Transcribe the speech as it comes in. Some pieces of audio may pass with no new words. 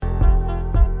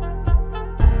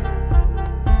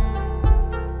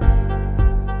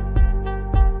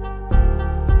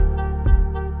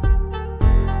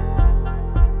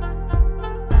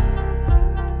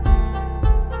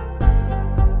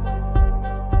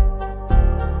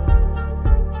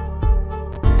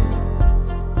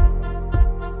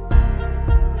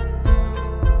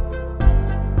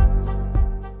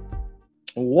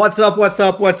What's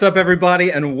up, everybody,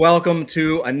 and welcome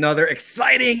to another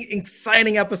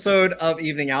exciting episode of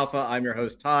Evening Alpha. I'm your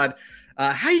host, Todd.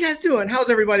 How you guys doing?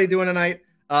 How's everybody doing tonight?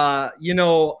 I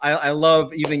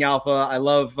love Evening Alpha. I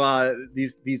love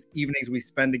these evenings we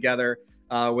spend together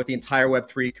with the entire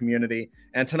Web3 community.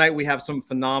 And tonight we have some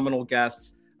phenomenal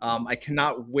guests. I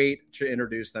cannot wait to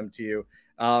introduce them to you.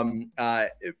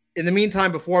 In the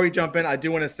meantime, before we jump in, I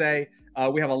do want to say,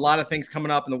 we have a lot of things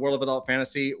coming up in the world of adult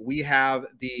fantasy. We have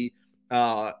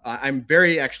I'm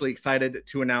very actually excited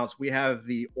to announce we have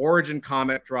the Origin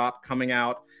comic drop coming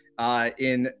out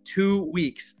in 2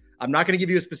 weeks. I'm not going to give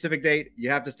you a specific date. You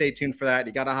have to stay tuned for that.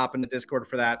 You got to hop into Discord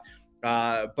for that.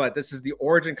 But this is the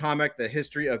Origin comic, the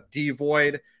history of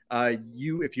D-Void.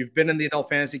 If you've been in the adult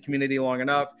fantasy community long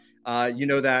enough, you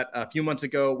know that a few months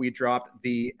ago we dropped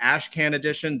the Ashcan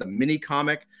edition, the mini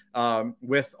comic,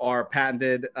 with our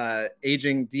patented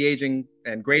de-aging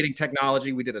and grading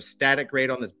technology. We did a static grade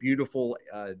on this beautiful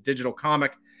digital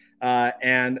comic,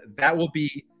 and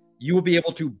you will be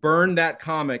able to burn that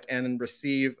comic and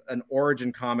receive an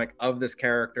Origin comic of this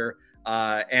character.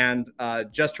 And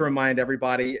just to remind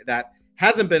everybody that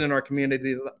hasn't been in our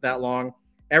community that long,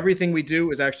 everything we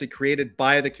do is actually created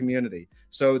by the community.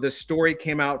 So the story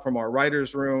came out from our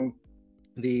writer's room.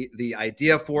 The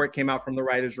idea for it came out from the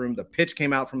writer's room. The pitch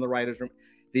came out from the writer's room.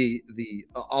 A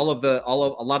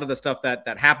lot of the stuff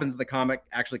that happens in the comic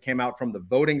actually came out from the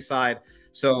voting side.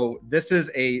 So this is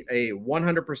a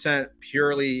 100%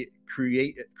 purely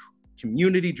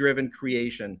community-driven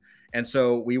creation. And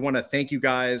so we want to thank you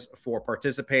guys for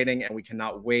participating, and we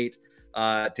cannot wait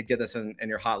to get this in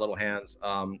your hot little hands.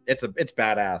 It's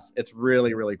badass. It's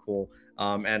really, really cool.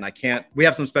 And we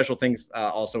have some special things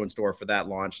also in store for that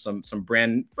launch. Some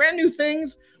brand new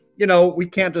things. You know, we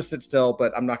can't just sit still,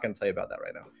 but I'm not going to tell you about that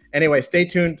right now. Anyway, stay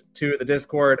tuned to the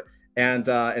Discord and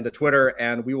to Twitter,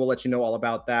 and we will let you know all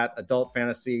about that. Adult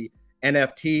Fantasy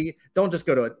NFT. Don't just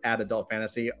go to @Adult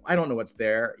Fantasy. I don't know what's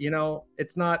there. You know,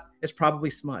 it's probably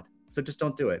smut. So just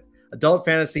don't do it. Adult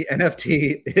Fantasy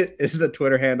NFT is the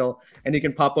Twitter handle, and you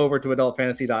can pop over to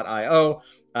adultfantasy.io,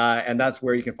 and that's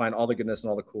where you can find all the goodness and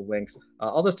all the cool links,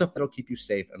 all the stuff that'll keep you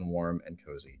safe and warm and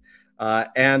cozy.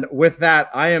 And with that,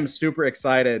 I am super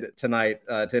excited tonight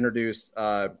to introduce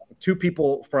two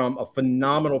people from a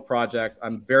phenomenal project.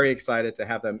 I'm very excited to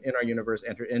have them in our universe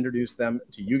and to introduce them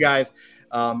to you guys.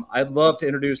 I'd love to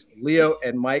introduce Leo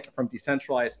and Mike from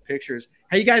Decentralized Pictures.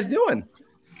 How you guys doing?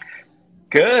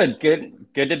 Good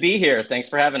to be here. Thanks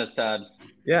for having us, Todd.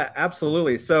 Yeah,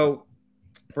 absolutely. So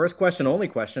first question, only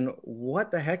question,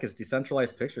 what the heck is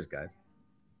Decentralized Pictures, guys?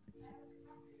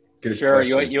 Good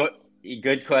question.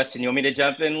 Good question. You want me to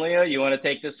jump in, Leo? You want to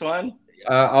take this one?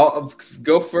 I'll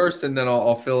go first, and then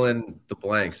I'll fill in the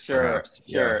blanks, perhaps.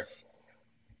 Sure. Yeah.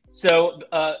 So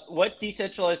what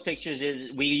Decentralized Pictures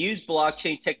is, we use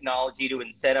blockchain technology to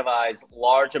incentivize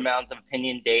large amounts of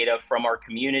opinion data from our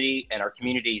community, and our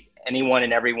communities, anyone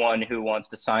and everyone who wants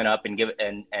to sign up and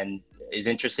and is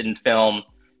interested in film,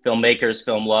 filmmakers,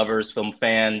 film lovers, film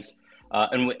fans.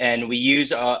 And we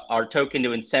use our token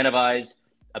to incentivize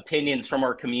opinions from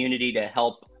our community to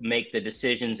help make the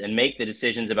decisions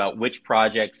about which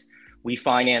projects we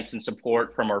finance and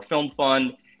support from our film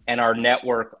fund and our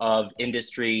network of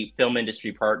film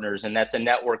industry partners. And that's a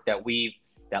network that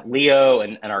Leo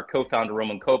and our co-founder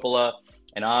Roman Coppola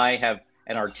and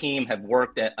our team have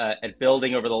worked at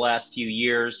building over the last few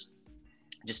years.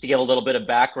 Just to give a little bit of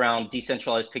background,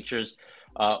 Decentralized Pictures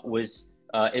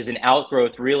is an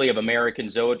outgrowth really of American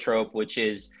Zoetrope, which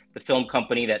is the film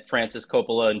company that Francis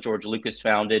Coppola and George Lucas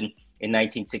founded in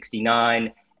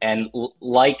 1969. And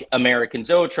like American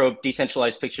Zoetrope,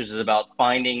 Decentralized Pictures is about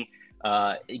finding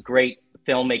great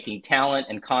filmmaking talent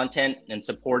and content and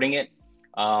supporting it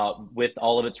with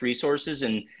all of its resources,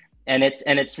 and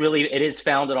it is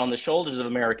founded on the shoulders of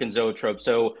American Zoetrope.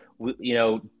 So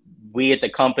we at the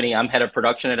company, I'm head of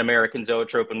production at American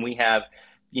Zoetrope, and we have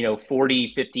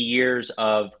 40-50 years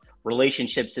of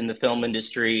relationships in the film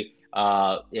industry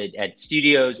at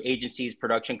studios, agencies,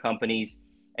 production companies,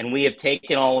 and we have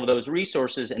taken all of those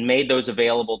resources and made those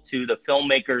available to the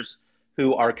filmmakers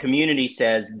who our community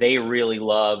says they really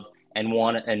love and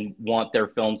want their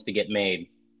films to get made.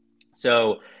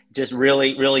 So just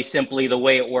really, really simply, the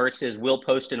way it works is we'll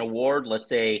post an award, let's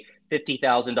say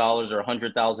 $50,000 or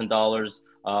 $100,000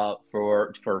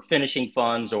 for finishing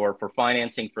funds or for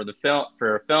financing for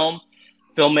a film.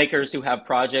 Filmmakers who have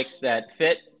projects that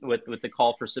fit with the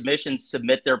call for submissions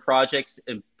submit their projects.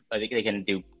 I think they can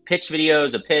do pitch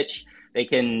videos, a pitch. They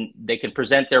can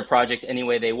present their project any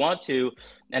way they want to,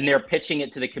 and they're pitching it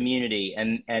to the community.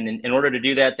 And in order to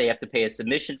do that, they have to pay a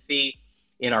submission fee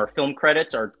in our film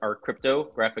credits, our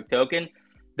cryptographic token.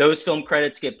 those film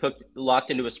credits get locked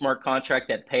into a smart contract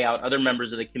that pay out other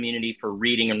members of the community for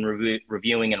reading and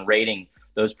reviewing and rating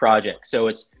those projects. So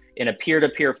it's in a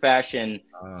peer-to-peer fashion.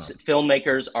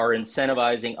 Filmmakers are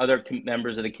incentivizing other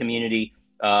members of the community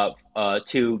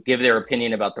to give their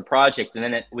opinion about the project. And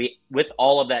then with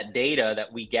all of that data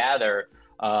that we gather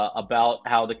about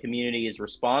how the community is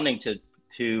responding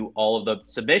to all of the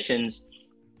submissions,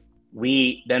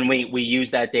 we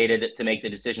use that data to make the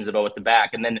decisions about what to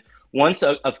back. And then once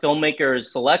a filmmaker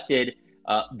is selected,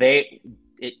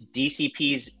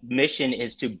 DCP's mission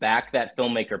is to back that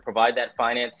filmmaker, provide that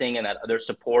financing and that other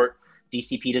support.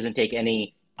 DCP doesn't take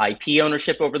any IP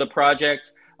ownership over the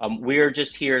project. We're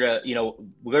just here to,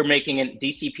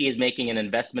 DCP is making an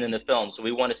investment in the film. So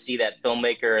we want to see that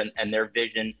filmmaker and their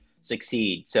vision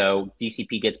succeed. So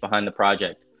DCP gets behind the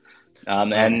project.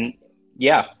 And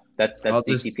yeah, that's I'll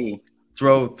DCP. Just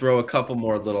throw a couple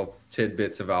more little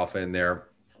tidbits of alpha in there.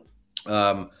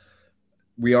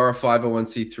 We are a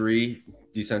 501c3,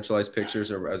 Decentralized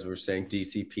Pictures, or as we're saying,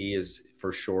 DCP is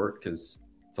for short because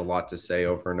it's a lot to say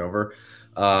over and over.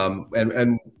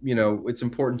 And it's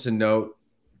important to note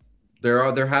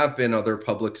there have been other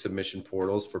public submission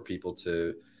portals for people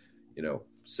to,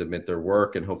 submit their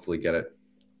work and hopefully get it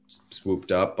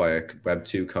swooped up by a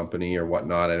Web2 company or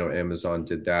whatnot. I know Amazon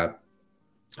did that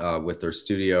with their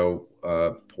studio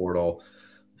portal,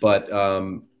 but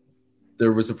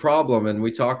there was a problem, and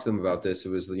we talked to them about this. It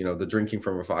was, the drinking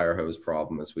from a fire hose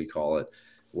problem, as we call it,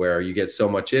 where you get so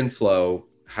much inflow.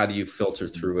 How do you filter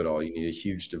through it all? You need a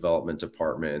huge development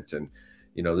department, and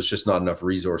there's just not enough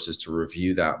resources to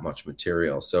review that much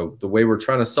material. So the way we're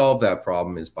trying to solve that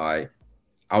problem is by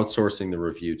outsourcing the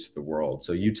review to the world.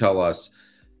 So you tell us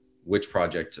which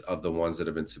project of the ones that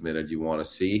have been submitted you want to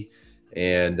see,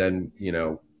 and then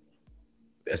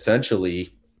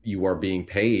essentially you are being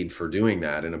paid for doing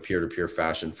that in a peer-to-peer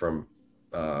fashion from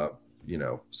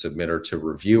submitter to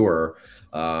reviewer.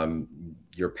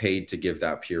 You're paid to give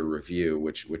that peer review,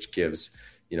 which gives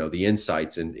the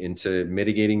insights into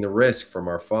mitigating the risk from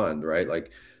our fund, right?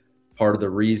 Like, part of the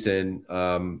reason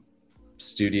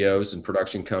studios and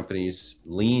production companies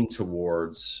lean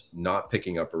towards not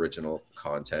picking up original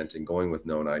content and going with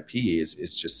known IP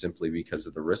is just simply because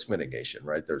of the risk mitigation,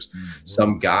 right? There's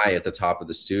some guy at the top of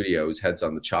the studio whose head's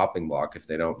on the chopping block if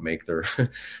they don't make their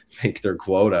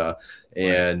quota.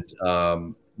 And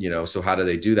so how do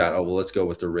they do that? Oh, well, let's go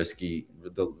with the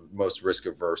most risk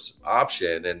averse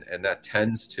option, and that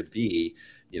tends to be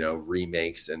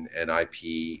remakes and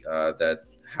IP that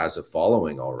has a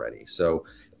following already. So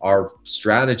our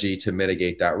strategy to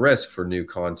mitigate that risk for new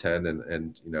content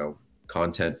and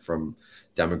content from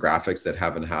demographics that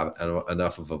haven't had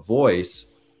enough of a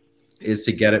voice is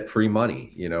to get it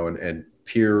pre-money, and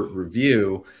peer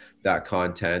review that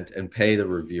content and pay the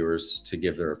reviewers to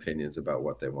give their opinions about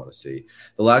what they want to see.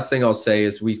 The last thing I'll say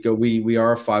is we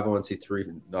are a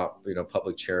 501c3, not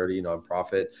public charity,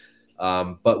 nonprofit,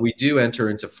 but we do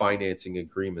enter into financing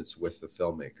agreements with the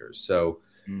filmmakers. So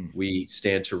we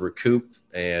stand to recoup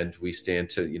and we stand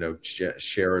to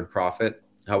share in profit.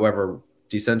 However,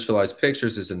 Decentralized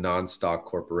Pictures is a non-stock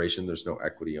corporation. There's no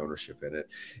equity ownership in it.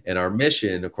 And our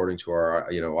mission, according to our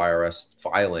IRS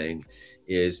filing,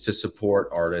 is to support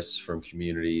artists from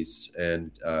communities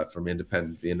and from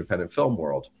the independent film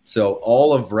world. So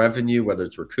all of revenue, whether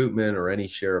it's recoupment or any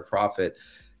share of profit,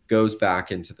 goes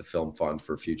back into the film fund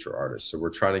for future artists. So we're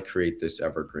trying to create this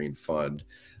evergreen fund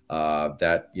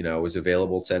that is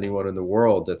available to anyone in the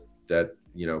world that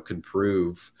can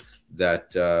prove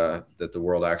that the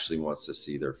world actually wants to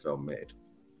see their film made.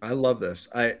 I love this.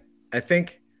 I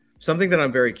think something that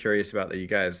I'm very curious about that you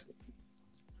guys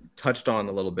touched on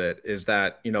a little bit is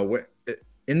that in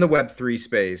the Web3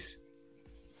 space,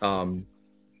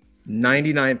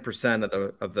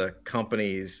 99% of the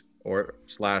companies or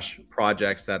 /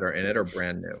 projects that are in it are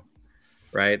brand new,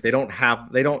 right? They don't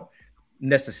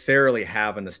necessarily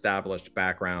have an established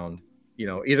background.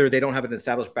 Either they don't have an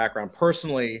established background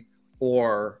personally,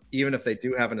 or even if they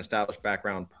do have an established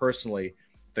background personally,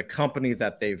 the company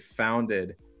that they've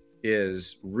founded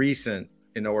is recent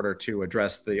in order to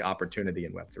address the opportunity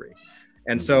in Web3.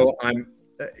 And so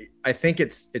I think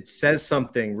it says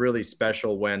something really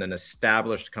special when an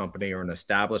established company or an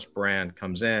established brand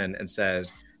comes in and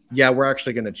says, yeah, we're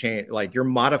actually going to change, like, you're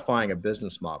modifying a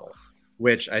business model,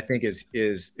 which I think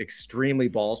is extremely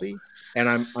ballsy. And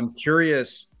I'm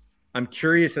curious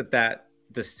at that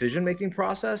decision-making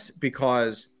process,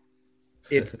 because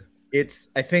it's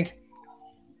I think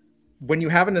when you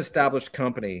have an established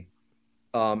company,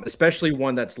 especially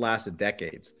one that's lasted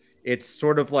decades, it's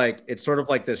sort of like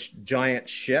this giant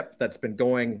ship that's been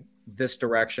going this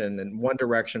direction and one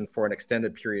direction for an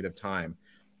extended period of time.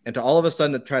 and to all of a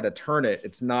sudden to try to turn it,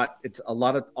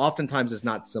 oftentimes it's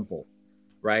not simple,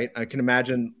 right? I can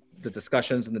imagine the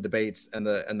discussions and the debates and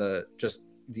the just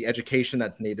the education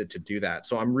that's needed to do that.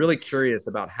 So I'm really curious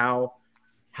about how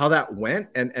that went,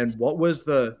 and what was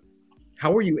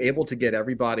how were you able to get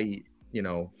everybody,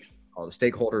 all the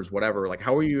stakeholders, whatever, like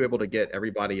how were you able to get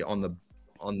everybody on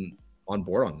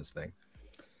board on this thing?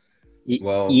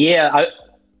 Well, yeah,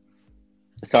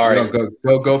 sorry.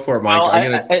 No, go for it, Mike. Well,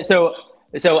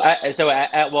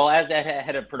 as a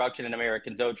head of production in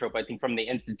American Zoetrope, I think from the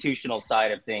institutional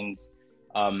side of things,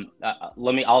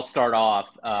 I'll start off.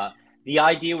 The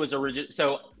idea was original.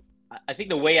 So I think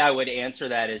the way I would answer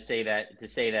that is to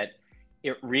say that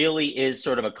it really is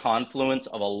sort of a confluence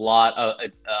of a lot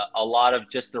of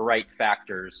just the right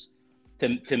factors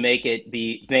to make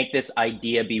this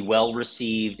idea be well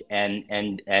received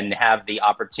and have the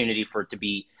opportunity for it to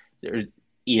be,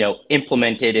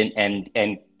 implemented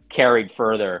and carried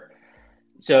further.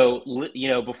 So,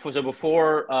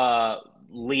 before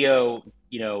Leo,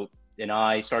 and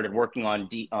I started working on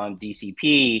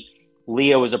DCP,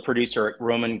 Leo was a producer at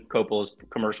Roman Coppola's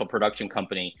commercial production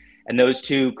company, and those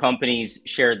two companies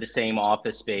shared the same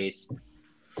office space.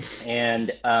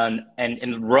 And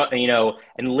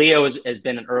Leo has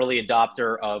been an early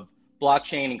adopter of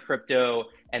blockchain and crypto,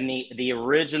 and the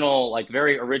original,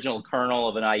 very original kernel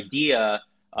of an idea.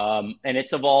 And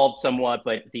it's evolved somewhat,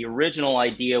 but the original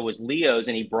idea was Leo's,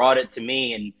 and he brought it to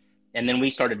me, and then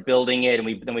we started building it,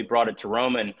 and then we brought it to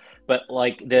Roman. But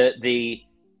the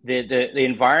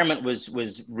environment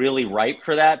was really ripe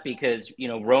for that, because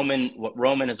what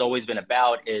Roman has always been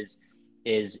about is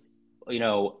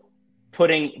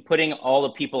putting all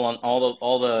the people on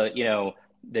all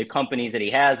the companies that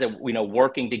he has,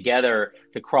 working together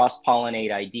to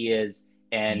cross-pollinate ideas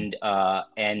and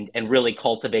really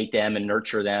cultivate them and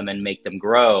nurture them and make them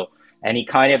grow. And he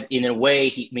kind of, in a way,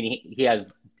 he has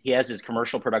his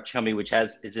commercial production company, which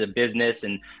is a business,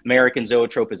 and American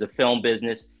Zoetrope is a film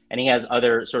business, and he has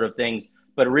other sort of things,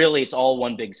 but really it's all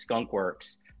one big skunk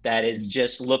works that is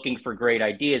just looking for great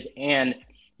ideas. And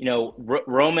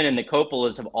Roman and the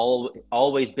Coppolas have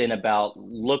always been about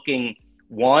looking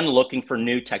for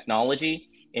new technology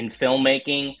in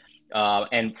filmmaking.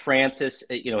 And Francis,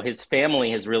 his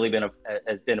family has really been a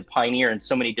pioneer in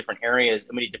so many different areas,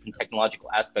 so many different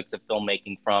technological aspects of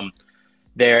filmmaking. From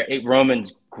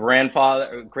Roman's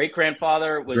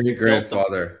great-grandfather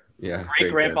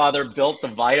built the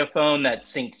Vitaphone that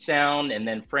synced sound, and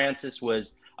then Francis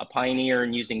was a pioneer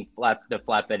in using the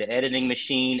flatbed editing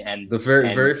machine. And the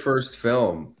very first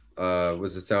film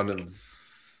was the sound of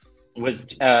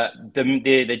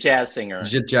the jazz singer.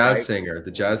 The jazz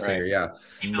singer, yeah.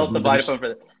 He built the Vitaphone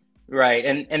for right,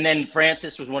 and then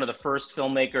Francis was one of the first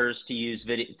filmmakers to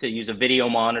use a video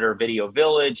monitor, Video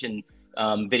Village, and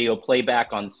video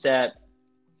playback on set,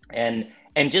 and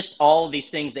just all of these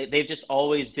things. They've just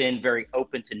always been very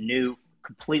open to new,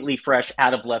 completely fresh,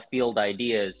 out of left field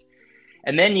ideas.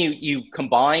 And then you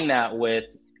combine that with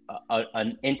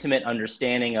an intimate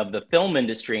understanding of the film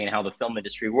industry and how the film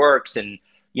industry works, and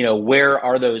where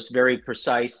are those very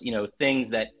precise things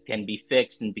that can be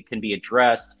fixed and can be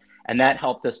addressed. And that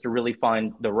helped us to really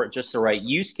find the right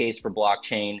use case for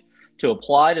blockchain to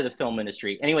apply to the film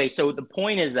industry. Anyway, so the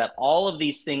point is that all of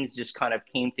these things just kind of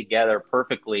came together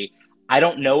perfectly. I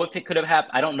don't know if it could have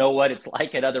happened. I don't know what it's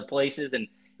like at other places, and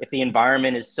if the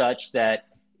environment is such that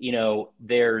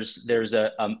there's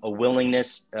a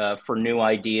willingness for new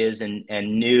ideas and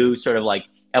new sort of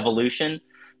evolution.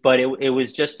 But it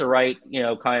was just the right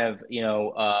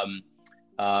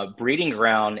breeding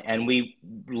ground. And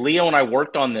Leo and I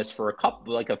worked on this for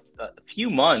a few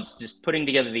months, just putting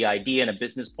together the idea and a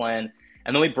business plan.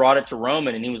 And then we brought it to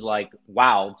Roman, and he was like,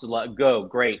 wow,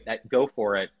 go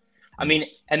for it. I mean,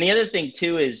 and the other thing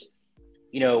too is,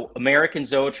 American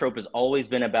Zoetrope has always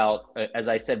been about, as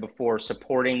I said before,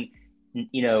 supporting,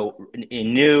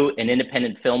 new and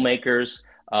independent filmmakers,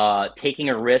 taking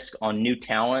a risk on new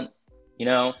talent,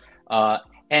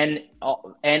 and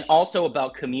also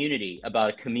about a community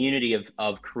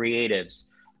of creatives.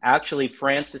 Actually,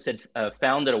 Francis had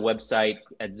founded a website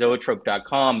at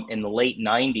zoetrope.com in the late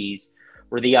 90s,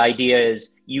 where the idea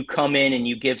is you come in and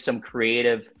you give some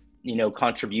creative,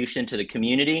 contribution to the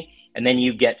community, and then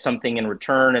you get something in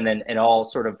return, and then it all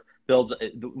sort of builds.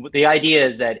 The idea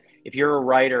is that if you're a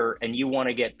writer and you want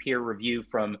to get peer review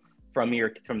from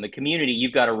the community,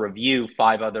 you've got to review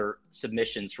 5 other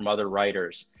submissions from other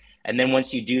writers. And then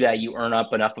once you do that, you earn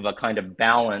up enough of a kind of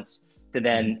balance to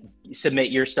then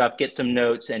submit your stuff, get some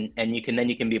notes, and you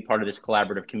can be a part of this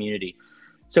collaborative community.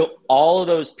 So all of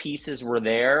those pieces were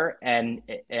there, and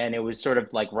it was sort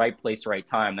of like right place, right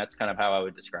time. That's kind of how I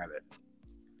would describe it.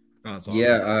 Oh, that's awesome.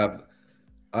 Yeah,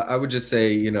 I would just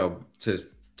say, to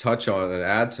touch on and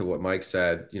add to what Mike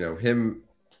said, him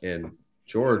and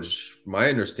George, my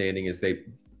understanding is they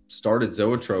started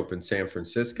Zoetrope in San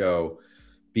Francisco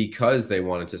because they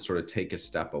wanted to sort of take a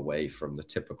step away from the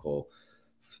typical,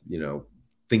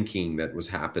 thinking that was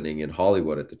happening in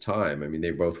Hollywood at the time. I mean,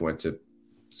 they both went to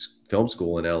film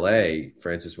school in LA.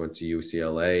 Francis went to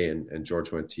UCLA and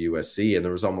George went to USC. And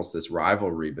there was almost this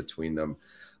rivalry between them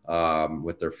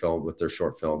with their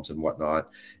short films and whatnot.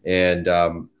 And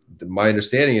my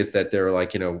understanding is that they're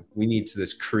like, we need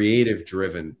this creative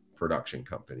driven production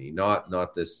company,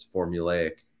 not this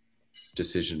formulaic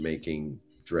decision-making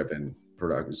driven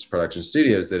production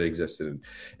studios that existed.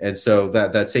 And so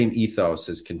that same ethos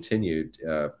has continued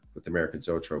with American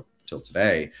Zoetrope till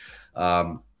today.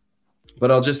 But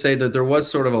I'll just say that there was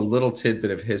sort of a little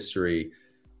tidbit of history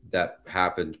that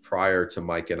happened prior to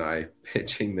Mike and I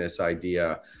pitching this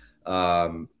idea.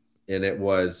 And it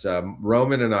was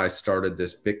Roman and I started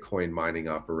this Bitcoin mining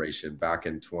operation back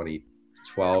in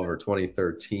 2012 or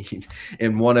 2013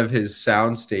 in one of his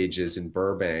sound stages in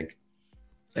Burbank.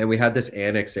 And we had this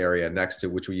annex area next to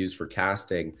which we used for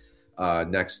casting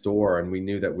next door. And we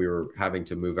knew that we were having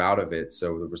to move out of it.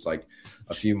 So there was like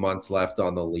a few months left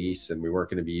on the lease and we weren't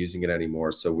going to be using it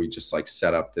anymore. So we just like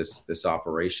set up this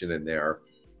operation in there.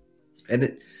 And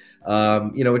it,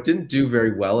 it didn't do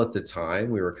very well at the time.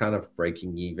 We were kind of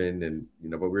breaking even and,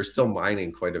 but we were still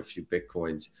mining quite a few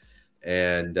Bitcoins.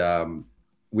 And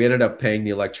we ended up paying the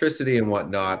electricity and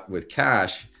whatnot with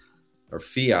cash or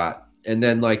fiat. And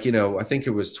then I think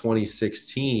it was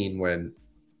 2016 when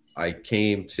I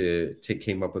came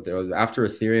up with it. After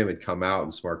Ethereum had come out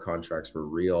and smart contracts were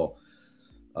real.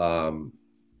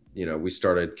 We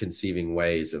started conceiving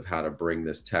ways of how to bring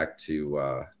this tech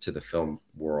to the film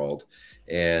world.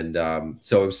 And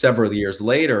so it was several years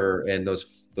later, and those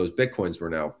Bitcoins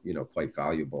were now, quite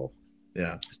valuable.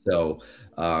 Yeah. So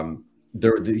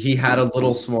he had a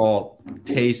little small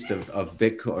taste of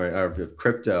Bitcoin or of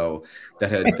crypto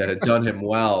that had done him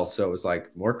well. So it was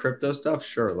like, more crypto stuff.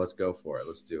 Sure. Let's go for it.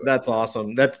 Let's do it. That's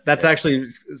awesome. That's actually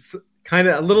kind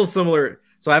of a little similar.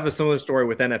 So I have a similar story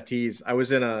with NFTs. I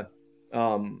was in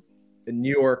in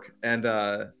New York and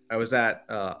I was at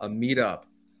a meetup,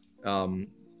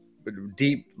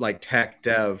 deep tech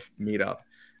dev meetup.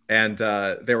 And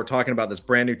they were talking about this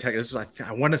brand new tech. This was,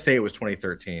 I want to say it was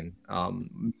 2013.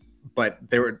 But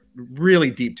they were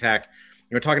really deep tech.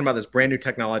 They were talking about this brand new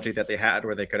technology that they had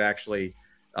where they could actually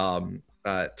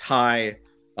tie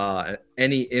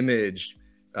any image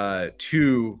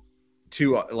to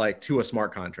a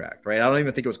smart contract, right? I don't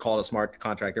even think it was called a smart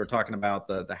contract. They were talking about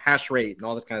the hash rate and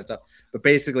all this kind of stuff, but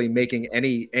basically making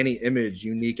any image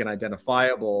unique and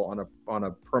identifiable on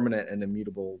a permanent and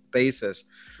immutable basis.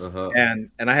 Uh-huh.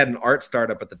 And I had an art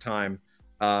startup at the time,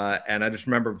 and I just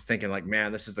remember thinking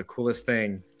man, this is the coolest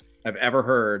thing I've ever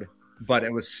heard, but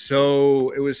it was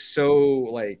so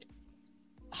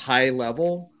high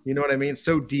level, you know what I mean?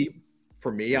 So deep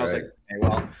for me. I was like, okay,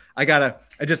 well, I kind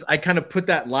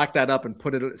of locked that up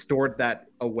and stored that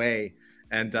away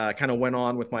and kind of went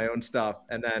on with my own stuff.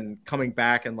 And then coming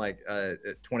back in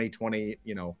 2020,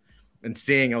 and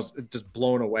seeing, I was just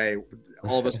blown away.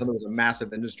 All of a sudden there was a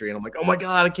massive industry and I'm like, oh my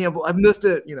God, I've missed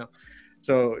it,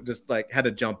 So just had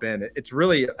to jump in. It's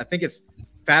really, I think it's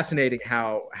fascinating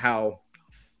how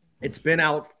it's been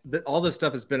out. All this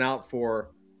stuff has been out for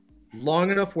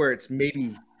long enough where it's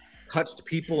maybe touched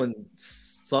people in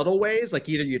subtle ways. Like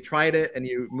either you tried it and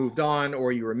you moved on,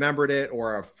 or you remembered it,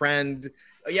 or a friend,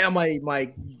 yeah,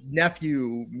 my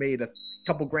nephew made a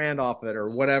couple grand off it,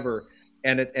 or whatever.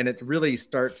 And it really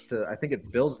starts to, I think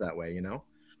it builds that way,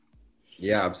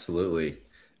 Yeah, absolutely.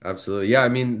 Yeah, I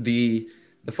mean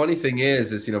the funny thing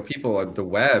is people, the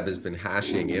web has been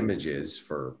hashing images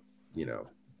for,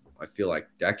 I feel like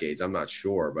decades. I'm not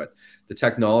sure, but the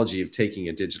technology of taking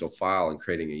a digital file and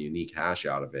creating a unique hash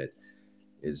out of it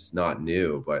is not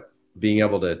new. But being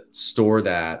able to store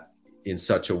that in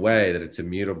such a way that it's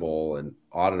immutable and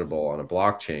auditable on a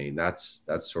blockchain, that's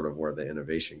sort of where the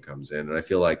innovation comes in. And I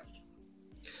feel like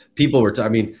people were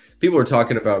talking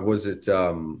about, was it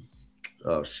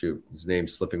oh shoot, his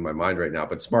name's slipping my mind right now,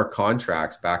 but smart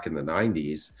contracts back in the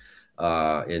 90s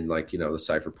in the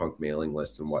cypherpunk mailing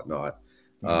list and whatnot.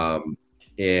 I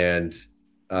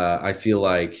feel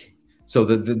like, so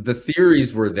the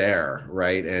theories were there,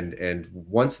 right? And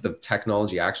once the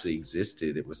technology actually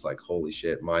existed, it was like, holy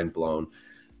shit, mind blown.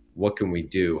 What can we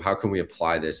do? How can we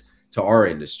apply this to our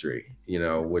industry?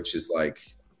 Which is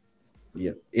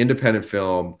independent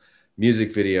film,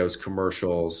 music videos,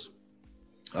 commercials,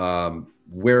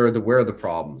 where are the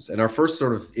problems? And our first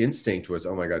sort of instinct was,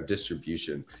 oh my God,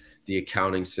 distribution. the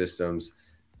accounting systems,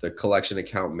 the collection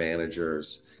account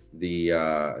managers, the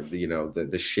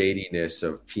shadiness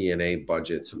of P&A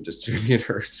budgets from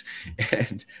distributors,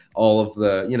 and all of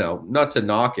the, not to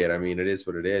knock it. I mean, it is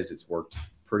what it is. It's worked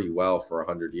pretty well for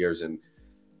 100 years. And,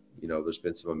 there's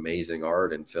been some amazing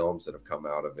art and films that have come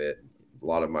out of it. A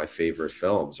lot of my favorite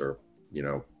films are,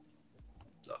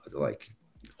 like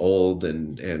old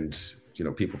and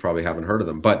people probably haven't heard of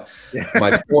them. But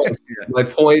my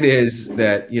point is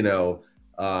that,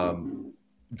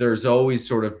 there's always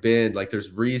sort of been like,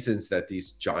 there's reasons that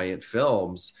these giant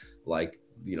films like,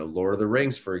 Lord of the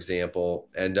Rings, for example,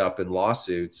 end up in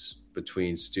lawsuits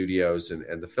between studios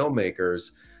and the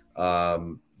filmmakers,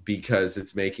 because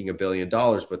it's making $1 billion,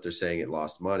 but they're saying it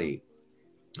lost money.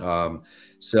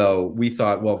 So we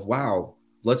thought, well, wow,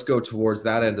 let's go towards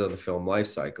that end of the film life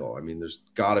cycle. I mean, there's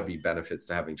got to be benefits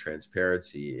to having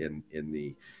transparency in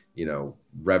the,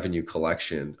 revenue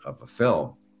collection of a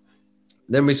film.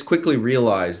 Then we quickly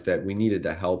realized that we needed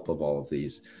the help of all of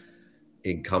these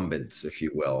incumbents, if you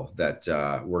will, that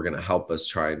were going to help us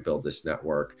try and build this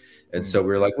network. And so we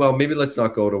were like, well, maybe let's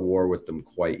not go to war with them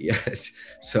quite yet.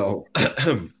 So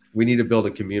we need to build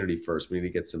a community first. We need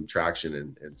to get some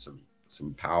traction and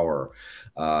some power,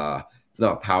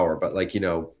 not power, but like,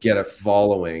 get a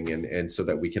following and so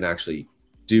that we can actually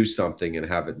do something and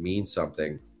have it mean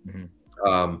something.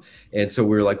 And so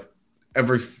we were like,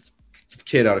 every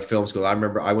kid out of film school, I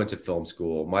remember I went to film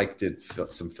school. Mike did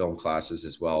some film classes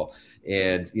as well.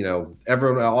 And,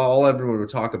 everyone would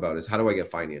talk about is, how do I get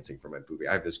financing for my movie?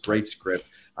 I have this great script.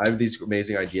 I have these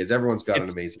amazing ideas. Everyone's got an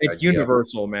amazing idea. It's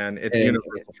universal, man. It's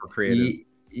universal for creators.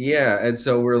 Yeah. And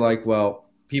so we're like,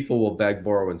 well, people will beg,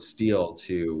 borrow, and steal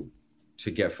to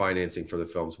get financing for the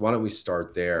films. Why don't we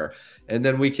start there? And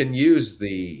then we can use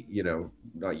the,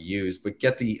 not use, but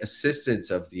get the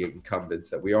assistance of the incumbents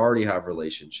that we already have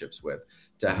relationships with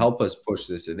to help us push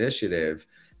this initiative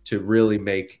to really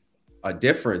make a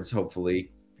difference,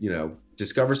 hopefully,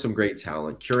 discover some great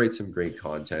talent, curate some great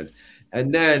content,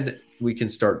 and then we can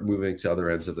start moving to other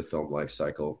ends of the film life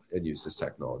cycle and use this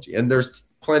technology. And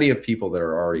there's plenty of people that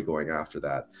are already going after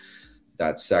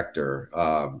that sector.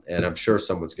 And I'm sure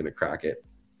someone's going to crack it.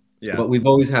 Yeah. But we've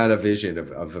always had a vision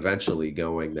of eventually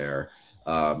going there,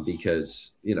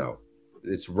 because,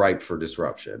 it's ripe for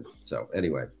disruption. So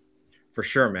anyway. For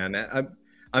sure, man.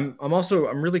 I'm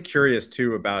really curious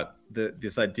too about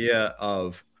this idea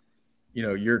of,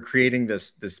 you're creating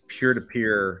this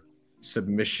peer-to-peer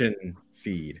submission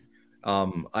feed.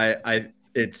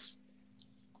 It's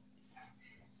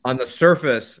on the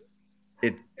surface,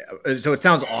 so it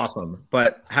sounds awesome,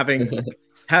 but coming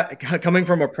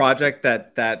from a project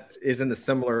that is in a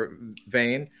similar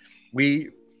vein,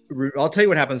 I'll tell you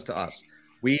what happens to us.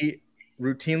 We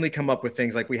routinely come up with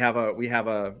things like we have what we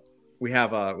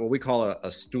call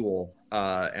a stool,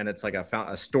 and it's like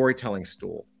a storytelling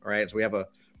stool. Right. So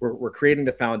we're creating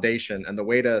the foundation, and the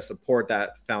way to support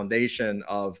that foundation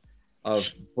of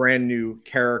brand new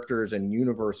characters and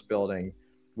universe building,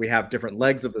 we have different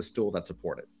legs of the stool that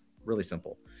support it. Really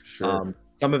simple. Sure.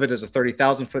 Some of it is a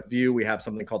 30,000 foot view. We have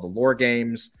something called the lore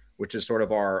games, which is sort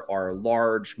of our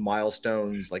large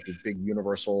milestones, like these big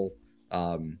universal,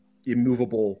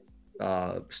 immovable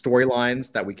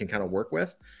storylines that we can kind of work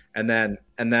with. And then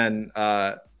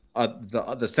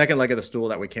the second leg of the stool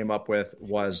that we came up with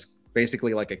was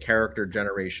basically like a character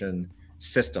generation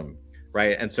system,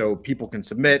 right? And so people can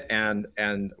submit, and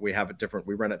we have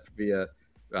we run it via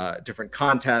different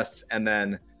contests, and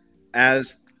then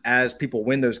as people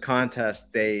win those contests,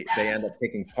 they end up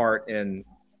taking part in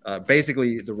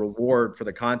basically the reward for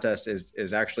the contest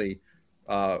is actually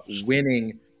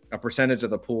winning a percentage of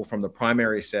the pool from the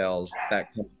primary sales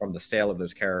that come from the sale of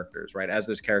those characters, right? As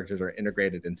those characters are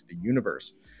integrated into the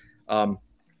universe.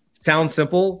 Sounds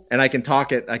simple, and I can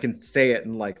say it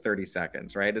in like 30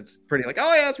 seconds, right? It's pretty like,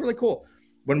 oh yeah, that's really cool.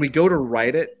 When we go to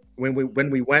write it, when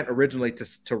we went originally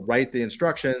to write the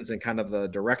instructions and kind of the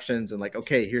directions and like,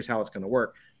 okay, here's how it's going to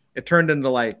work, it turned into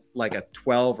like a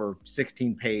 12 or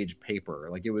 16 page paper.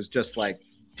 Like it was just like,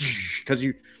 because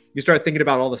you start thinking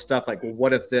about all the stuff like, well,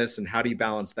 what if this, and how do you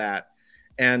balance that?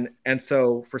 And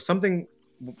so for something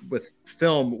with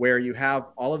film where you have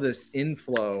all of this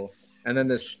inflow and then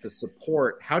the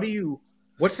support,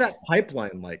 what's that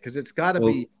pipeline like? Because it's got to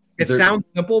be. It sounds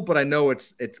simple, but I know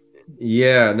it's.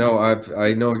 Yeah, no,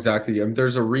 I know exactly. I mean,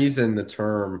 there's a reason the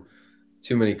term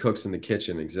 "too many cooks in the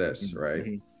kitchen" exists,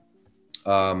 right?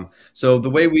 Mm-hmm. So the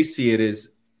way we see it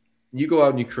is, you go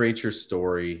out and you create your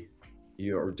story.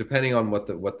 Or depending on what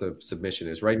the submission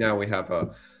is. Right now, we have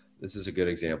this is a good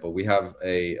example. We have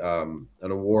an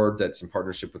award that's in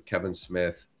partnership with Kevin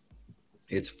Smith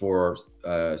It's for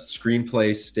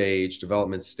screenplay stage,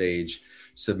 development stage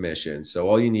submission. So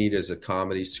all you need is a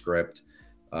comedy script.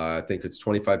 I think it's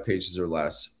 25 pages or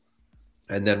less.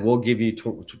 And then we'll give you,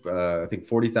 I think,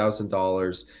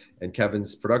 $40,000. And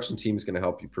Kevin's production team is going to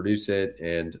help you produce it.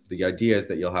 And the idea is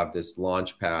that you'll have this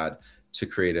launch pad to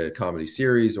create a comedy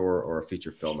series or a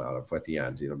feature film out of at the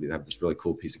end. You have this really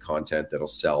cool piece of content that'll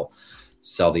sell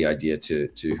the idea to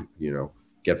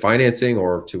get financing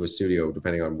or to a studio,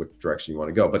 depending on what direction you want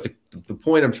to go. But the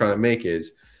point I'm trying to make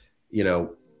is,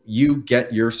 you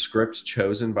get your script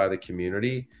chosen by the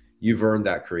community, you've earned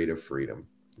that creative freedom,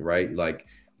 right? Like,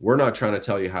 we're not trying to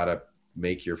tell you how to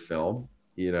make your film.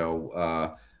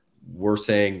 We're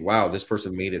saying, wow, this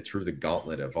person made it through the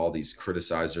gauntlet of all these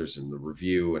criticizers and the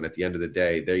review. And at the end of the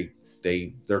day,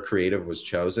 their creative was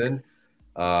chosen.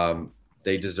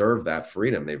 They deserve that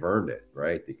freedom. They've earned it,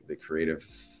 right? The creative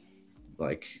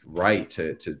right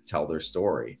to tell their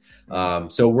story.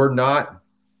 So we're not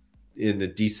in a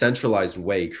decentralized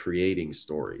way creating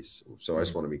stories. So I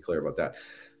just want to be clear about that.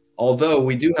 Although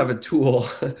we do have a tool,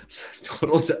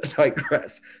 total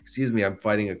digress. Excuse me, I'm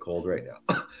fighting a cold right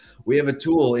now. We have a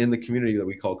tool in the community that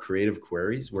we call Creative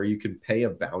Queries, where you can pay a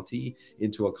bounty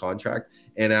into a contract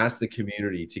and ask the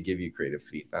community to give you creative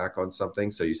feedback on something.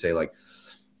 So you say, like,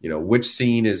 which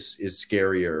scene is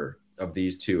scarier of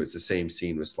these two? It's the same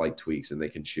scene with slight tweaks, and they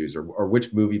can choose, or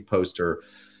which movie poster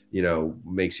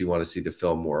makes you want to see the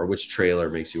film more, or which trailer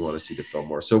makes you want to see the film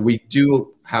more. So we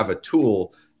do have a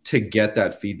tool to get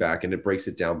that feedback, and it breaks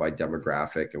it down by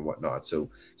demographic and whatnot, so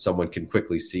someone can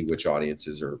quickly see which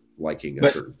audiences are liking a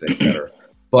certain thing better.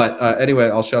 But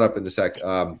anyway, I'll shut up in a sec.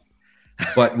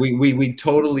 But we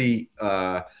totally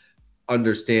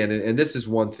understand, and this is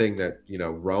one thing that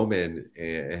Roman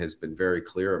has been very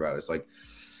clear about. It's like,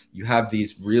 you have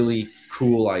these really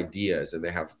cool ideas, and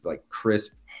they have like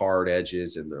crisp, hard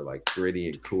edges, and they're like gritty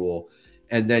and cool,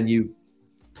 and then you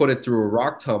put it through a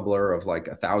rock tumbler of like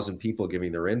 1,000 people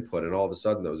giving their input, and all of a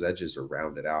sudden those edges are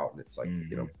rounded out, and it's like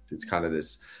it's kind of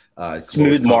this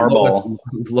smooth marble,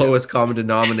 lowest common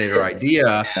denominator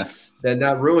idea. Then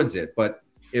that ruins it. But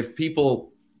if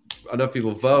enough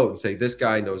people vote and say, this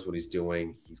guy knows what he's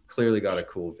doing, he's clearly got a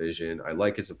cool vision, I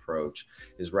like his approach,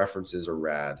 his references are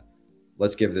rad,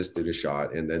 let's give this dude a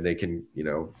shot, and then they can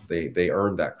they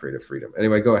earned that creative freedom.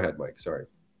 Anyway, go ahead, Mike. Sorry.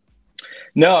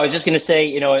 No, I was just going to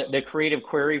say, the creative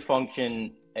query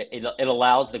function, it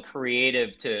allows the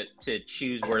creative to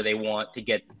choose where they want to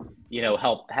get,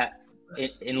 help,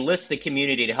 enlist the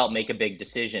community to help make a big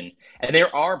decision. And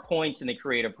there are points in the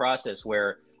creative process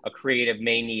where a creative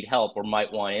may need help or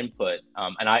might want input.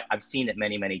 And I've seen it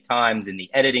many, many times in the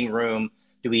editing room.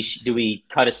 Do we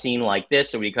cut a scene like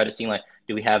this, or we cut a scene like,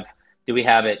 do we have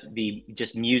it be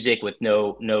just music with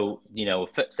no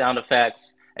sound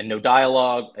effects and no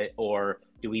dialogue, or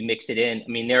do we mix it in? I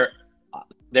mean, there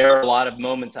are a lot of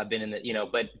moments I've been in that,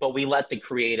 but we let the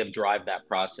creative drive that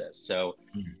process. So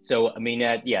I mean,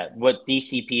 what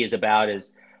DCP is about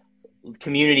is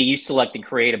community. You select the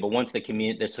creative, but once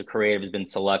this creative has been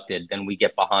selected, then we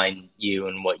get behind you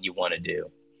and what you want to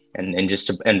do, and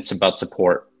it's about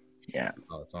support. Yeah.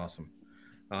 Oh, that's awesome.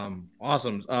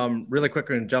 Awesome. Really quick,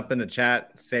 we're gonna jump into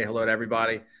chat, say hello to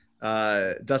everybody.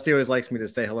 Dusty always likes me to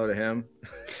say hello to him.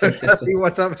 So Dusty,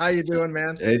 what's up? How you doing,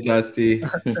 man? Hey, Dusty.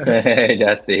 Hey,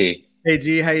 Dusty. Hey,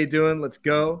 G, how you doing? Let's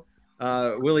go.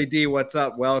 Willie D, what's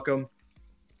up? Welcome.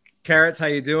 Carrots, how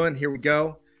you doing? Here we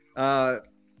go.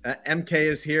 MK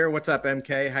is here. What's up,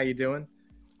 MK? How you doing?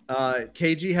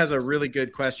 KG has a really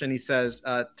good question. He says,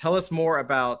 tell us more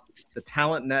about the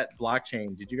TalentNet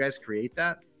blockchain. Did you guys create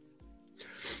that?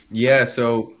 Yeah,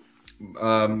 so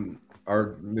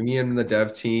me and the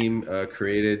dev team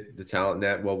created the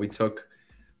TalentNet. Well,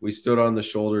 we stood on the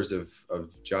shoulders of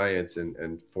giants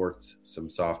and forked some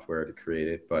software to create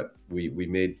it, but we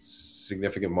made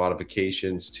significant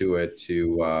modifications to it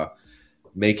to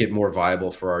make it more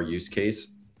viable for our use case.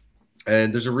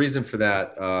 And there's a reason for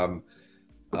that,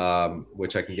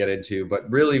 which I can get into. But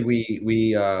really,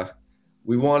 we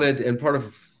wanted, and part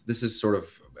of this is sort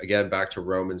of, again, back to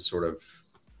Roman's sort of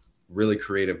really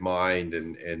creative mind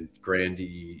and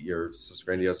grandiose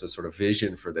sort of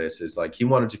vision for this, is like he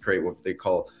wanted to create what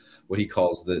he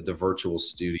calls the virtual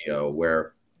studio,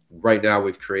 where right now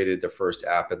we've created the first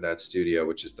app in that studio,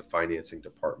 which is the financing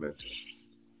department.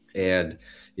 And,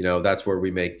 that's where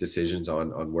we make decisions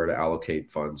on where to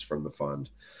allocate funds from the fund.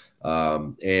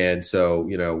 And so,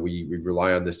 we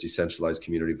rely on this decentralized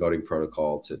community voting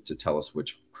protocol to tell us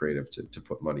which creative to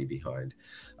put money behind.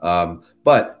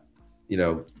 But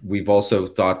we've also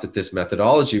thought that this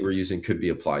methodology we're using could be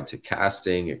applied to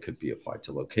casting. It could be applied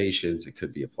to locations. It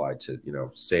could be applied to,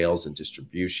 sales and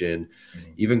distribution,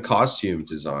 even costume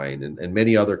design and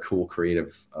many other cool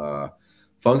creative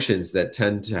functions that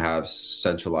tend to have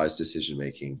centralized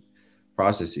decision-making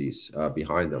processes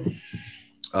behind them.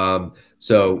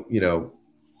 So,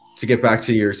 to get back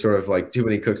to your sort of like too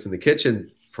many cooks in the kitchen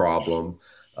problem,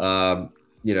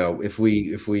 if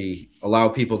we allow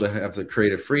people to have the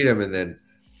creative freedom and then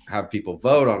have people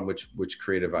vote on which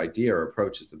creative idea or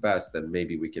approach is the best, then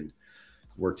maybe we can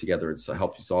work together and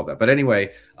help you solve that. But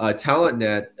anyway,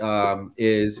 TalentNet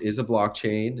is a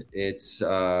blockchain. It's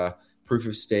proof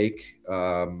of stake.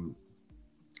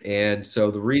 And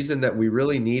so the reason that we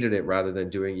really needed it rather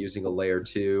than using a layer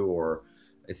 2 or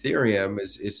Ethereum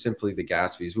is simply the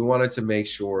gas fees. We wanted to make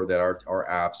sure that our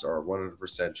apps are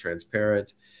 100%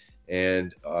 transparent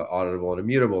and auditable and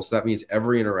immutable. So that means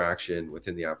every interaction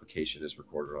within the application is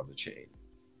recorded on the chain.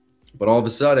 But all of a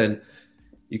sudden,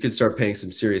 you could start paying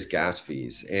some serious gas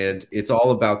fees. And it's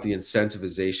all about the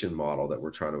incentivization model that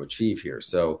we're trying to achieve here.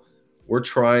 So we're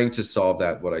trying to solve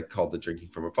that, what I call the drinking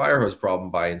from a fire hose problem,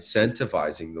 by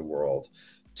incentivizing the world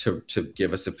to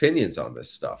give us opinions on this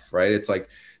stuff, right? It's like,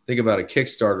 think about a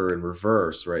Kickstarter in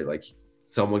reverse, right? Like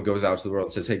someone goes out to the world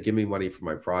and says, hey, give me money for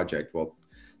my project. Well,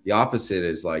 the opposite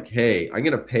is like, hey, I'm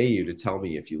going to pay you to tell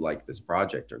me if you like this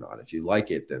project or not. If you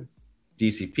like it, then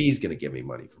DCP is going to give me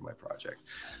money for my project.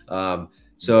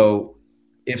 So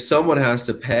if someone has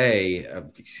to pay a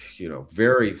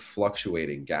very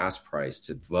fluctuating gas price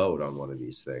to vote on one of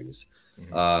these things,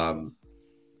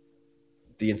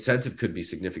 the incentive could be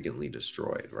significantly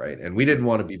destroyed, right? And we didn't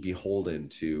want to be beholden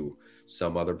to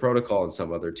some other protocol and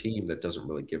some other team that doesn't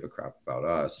really give a crap about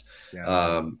us.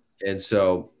 Yeah. And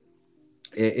so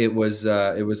it was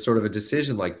sort of a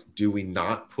decision, like, do we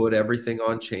not put everything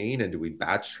on chain, and do we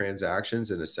batch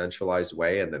transactions in a centralized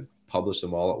way and then publish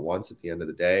them all at once at the end of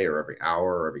the day, or every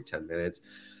hour, or every 10 minutes?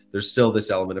 There's still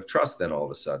this element of trust. Then all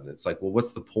of a sudden it's like, well,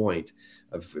 what's the point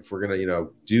of, if we're going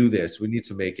to, do this, we need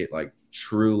to make it like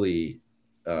truly,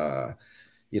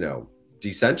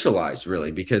 decentralized,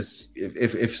 really, because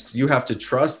if you have to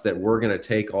trust that we're going to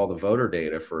take all the voter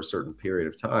data for a certain period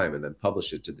of time and then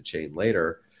publish it to the chain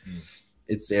later,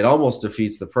 it almost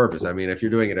defeats the purpose. I mean, if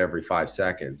you're doing it every 5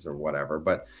 seconds or whatever,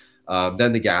 but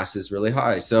then the gas is really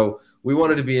high. So we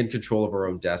wanted to be in control of our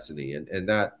own destiny. And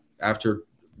that, after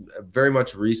very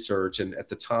much research, and at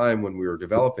the time when we were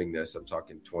developing this, I'm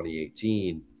talking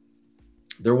 2018,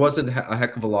 there wasn't a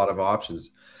heck of a lot of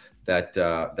options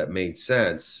that made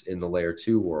sense in the layer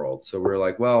 2 world. So we were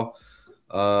like, well,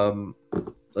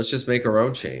 let's just make our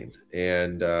own chain.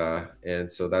 And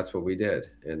so that's what we did.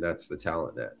 And that's the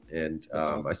TalentNet. And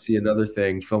I see another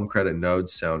thing, film credit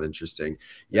nodes sound interesting.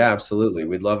 Yeah, absolutely.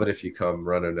 We'd love it if you come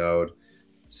run a node.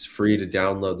 It's free to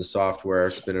download the software,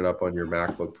 spin it up on your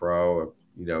MacBook Pro.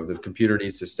 The computer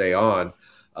needs to stay on,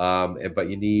 but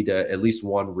you need at least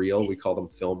one reel. We call them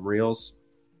film reels.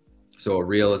 So a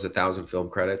reel is 1,000 film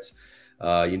credits.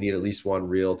 You need at least one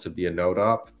reel to be a node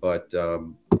op, but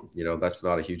that's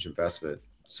not a huge investment.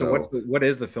 So what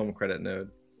is the film credit node?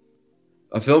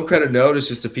 A film credit node is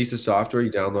just a piece of software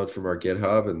you download from our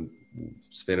GitHub and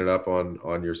spin it up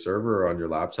on your server or on your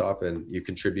laptop, and you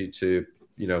contribute to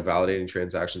validating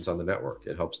transactions on the network.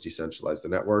 It helps decentralize the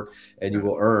network, and you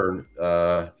will earn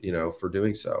for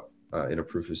doing so in a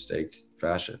proof of stake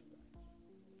fashion,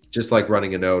 just like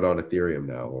running a node on Ethereum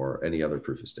now or any other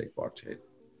proof of stake blockchain.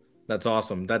 That's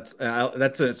awesome.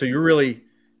 So you're really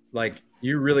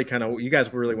you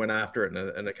guys really went after it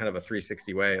in a kind of a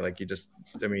 360 way. Like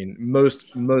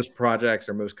most projects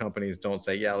or most companies don't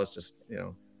say, yeah, let's just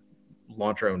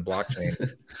launch our own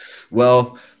blockchain.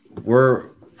 Well,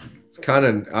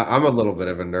 I'm a little bit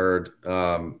of a nerd,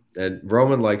 and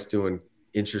Roman likes doing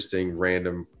interesting,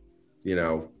 random,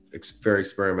 very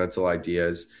experimental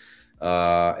ideas.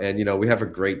 And we have a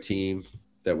great team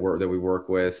that we work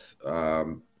with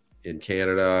in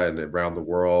Canada and around the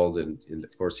world, and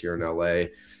of course here in LA.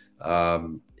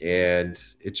 And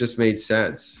it just made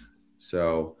sense.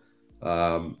 So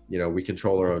we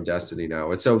control our own destiny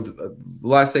now. And so the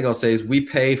last thing I'll say is we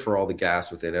pay for all the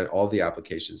gas within it, all the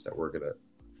applications that we're gonna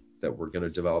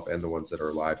develop, and the ones that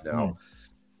are live now.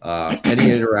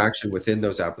 Any interaction within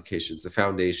those applications, the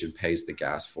foundation pays the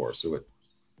gas for. So it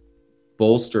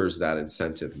bolsters that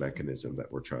incentive mechanism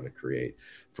that we're trying to create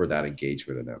for that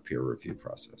engagement and that peer review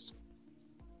process.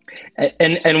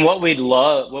 And what we'd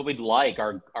like,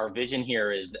 our vision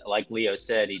here is, like Leo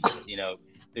said,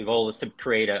 the goal is to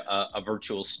create a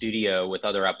virtual studio with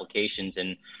other applications.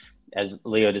 And as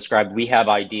Leo described, we have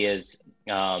ideas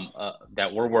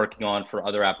that we're working on for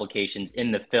other applications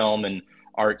in the film and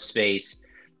art space.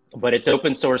 But it's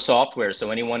open source software,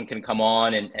 so anyone can come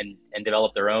on and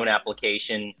develop their own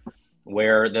application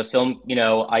where the film,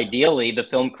 ideally the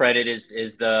film credit is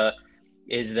the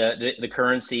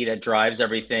currency that drives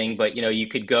everything. But you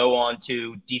could go on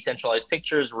to Decentralized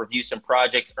Pictures, review some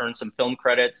projects, earn some film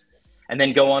credits, and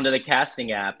then go onto the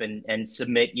casting app and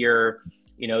submit your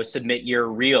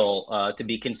reel to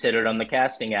be considered on the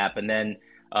casting app, and then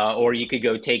or you could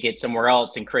go take it somewhere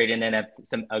else and create an NFT,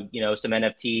 some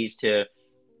NFTs to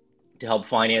help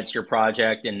finance your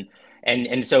project,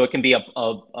 and so it can be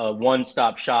a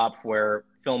one-stop shop where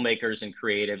filmmakers and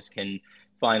creatives can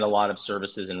find a lot of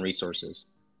services and resources.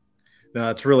 No,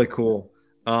 it's really cool.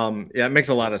 Yeah, it makes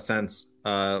a lot of sense.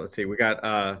 Let's see, we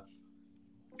got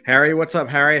Harry. What's up,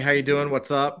 Harry? How you doing? What's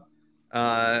up?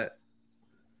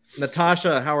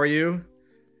 Natasha, how are you?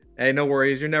 Hey, no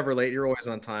worries. You're never late. You're always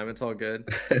on time. It's all good.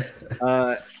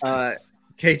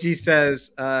 KG says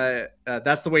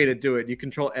that's the way to do it. You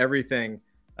control everything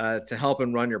to help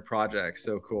and run your projects.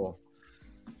 So cool.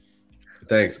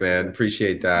 Thanks, man.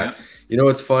 Appreciate that. Yeah.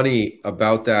 What's funny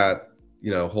about that,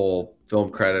 whole film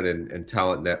credit and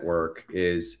talent network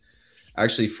is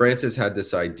actually Francis had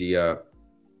this idea.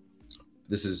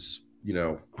 This is,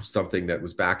 something that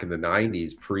was back in the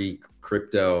 90s,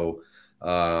 pre-crypto,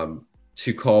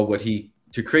 to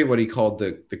create what he called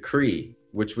the CRE,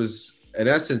 which was in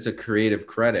essence a creative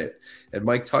credit. And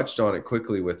Mike touched on it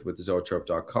quickly with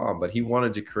zoetrope.com, but he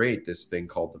wanted to create this thing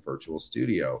called the virtual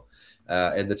studio.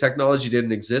 And the technology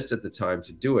didn't exist at the time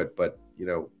to do it. But,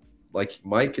 like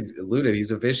Mike alluded,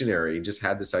 he's a visionary. He just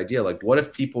had this idea, like, what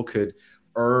if people could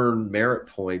earn merit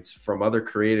points from other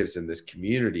creatives in this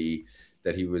community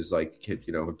that he was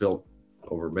built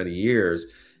over many years,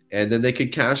 and then they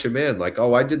could cash him in, like,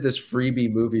 oh, I did this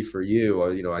freebie movie for you,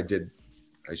 or I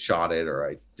shot it, or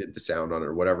I did the sound on it,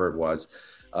 or whatever it was.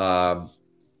 I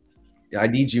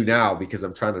need you now because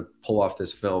I'm trying to pull off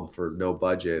this film for no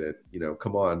budget, and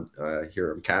come on,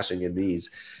 here I'm cashing in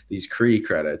these CRE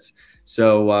credits.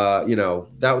 So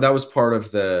that was part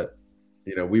of the,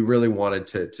 we really wanted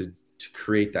to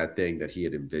create that thing that he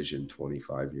had envisioned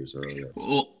 25 years earlier.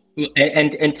 Well,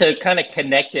 and to kind of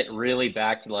connect it really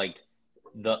back to like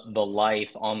the life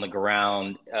on the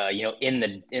ground,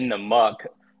 in the muck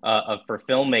for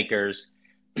filmmakers.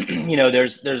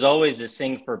 There's always this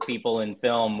thing for people in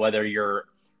film, whether you're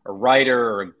a writer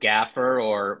or a gaffer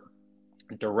or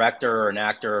a director or an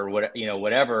actor or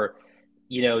whatever,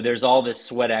 there's all this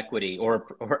sweat equity, or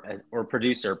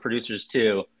producers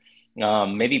too,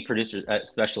 maybe producers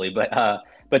especially,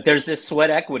 but there's this sweat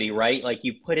equity, right? Like,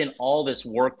 you put in all this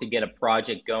work to get a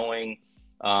project going,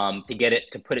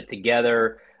 to put it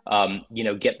together,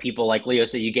 get people like Leo.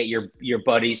 So you get your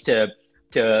buddies to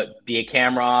be a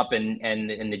camera op and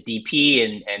the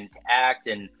DP and to act,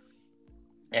 and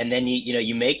then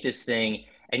you make this thing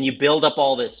and you build up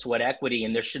all this sweat equity,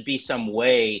 and there should be some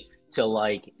way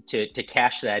to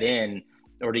cash that in,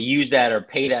 or to use that or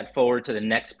pay that forward to the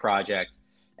next project.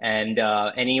 And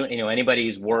anybody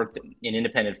who's worked in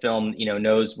independent film,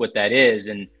 knows what that is,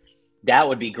 and that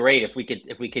would be great if we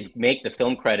could make the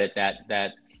film credit that.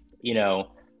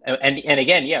 And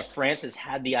again, yeah, Francis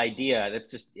had the idea.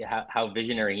 That's just how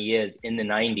visionary he is in the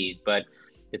 90s. But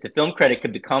if the film credit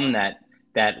could become that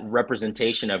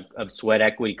representation of sweat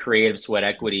equity, creative sweat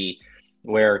equity,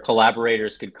 where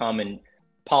collaborators could come and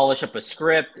polish up a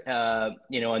script,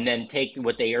 and then take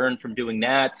what they earned from doing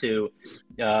that to,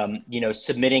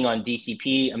 submitting on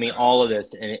DCP. I mean, all of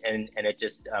this, and it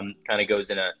just kind of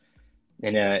goes in a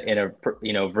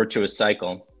virtuous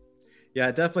cycle. Yeah,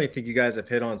 I definitely think you guys have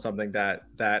hit on something that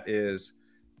is,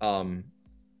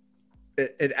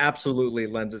 it absolutely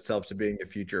lends itself to being the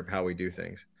future of how we do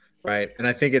things, right? And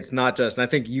I think it's not just, and I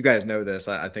think you guys know this,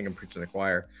 I think I'm preaching to the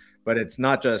choir, but it's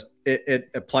not just,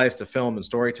 it applies to film and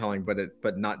storytelling,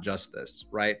 but not just this,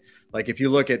 right? Like, if you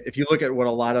look at what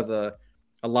a lot of the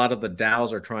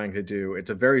DAOs are trying to do,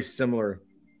 it's a very similar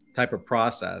type of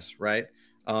process, right?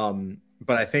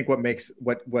 But I think what makes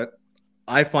what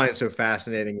I find so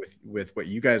fascinating with what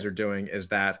you guys are doing is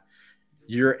that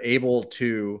you're able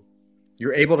to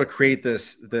create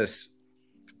this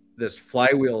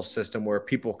flywheel system where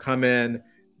people come in,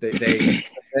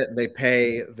 they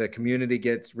pay, the community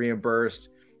gets reimbursed.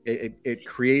 It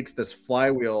creates this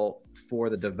flywheel for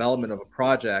the development of a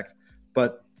project.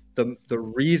 But the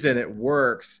reason it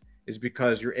works is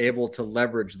because you're able to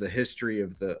leverage the history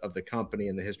of the company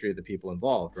and the history of the people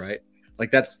involved, right?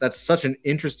 Like, that's such an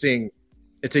interesting,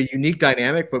 it's a unique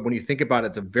dynamic, but when you think about it,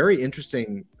 it's a very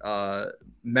interesting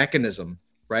mechanism,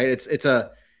 right? It's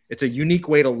a unique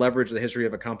way to leverage the history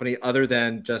of a company, other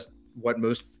than just what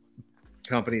most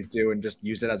companies do and just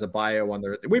use it as a bio on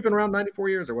their, we've been around 94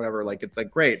 years or whatever. Like, it's like,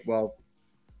 great. Well,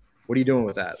 what are you doing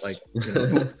with that? Like, you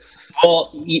know.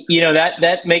 Well, you know,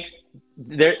 that makes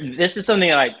there. This is something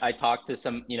that I talked to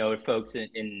some, you know, folks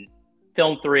in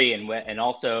film 3 and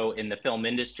also in the film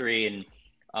industry,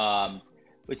 and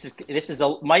which is, this is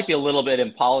might be a little bit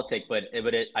in politics, but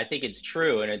I think it's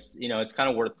true, and it's, you know, it's kind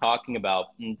of worth talking about.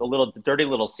 And the dirty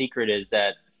little secret is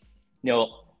that, you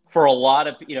know, for a lot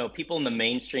of, you know, people in the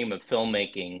mainstream of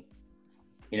filmmaking,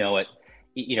 you know, at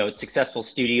successful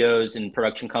studios and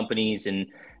production companies and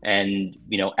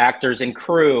you know, actors and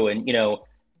crew, and, you know,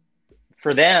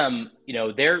 for them, you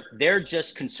know, they're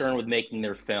just concerned with making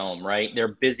their film, right?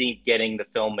 They're busy getting the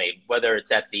film made, whether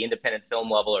it's at the independent film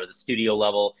level or the studio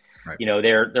level. Right. You know,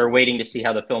 they're waiting to see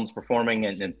how the film's performing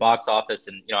in box office.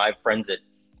 And, you know, I have friends that,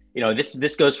 you know,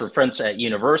 this goes for friends at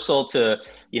Universal to,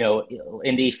 you know,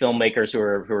 indie filmmakers who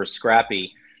are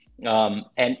scrappy. And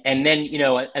then, you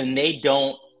know, and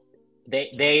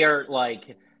they are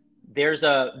like, there's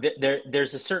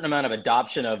a certain amount of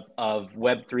adoption of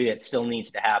Web3 that still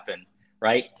needs to happen,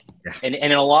 right? Yeah. And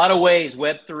in a lot of ways,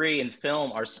 Web3 and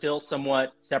film are still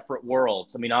somewhat separate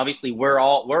worlds. I mean, obviously we're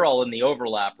all in the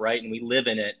overlap, right? And we live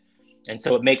in it. And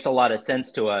so it makes a lot of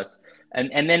sense to us.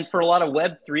 And then for a lot of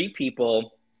Web3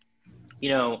 people, you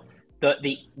know,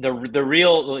 the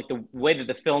real, like, the way that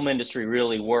the film industry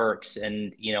really works,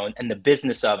 and, you know, and the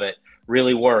business of it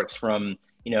really works, from,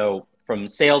 you know, from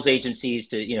sales agencies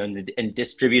to, you know, and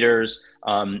distributors,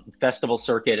 festival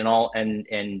circuit and all,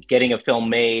 and getting a film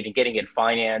made and getting it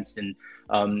financed, and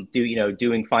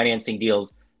doing financing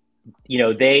deals. You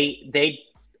know, they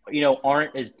you know,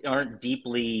 aren't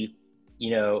deeply, you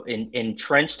know,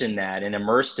 entrenched in that and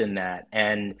immersed in that,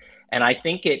 and I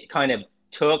think it kind of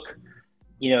took,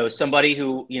 you know, somebody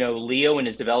who, you know, Leo and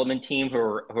his development team, who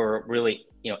are really,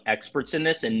 you know, experts in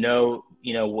this and know,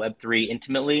 you know, Web3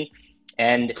 intimately,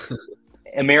 and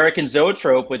American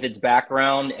Zoetrope with its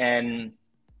background and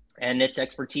its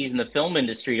expertise in the film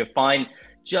industry, to find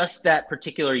just that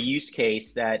particular use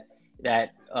case that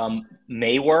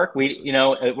may work.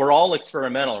 We're all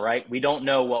experimental, right? We don't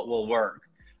know what will work.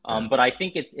 But I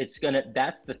think that's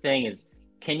the thing, is,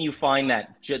 can you find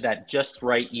that just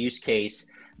right use case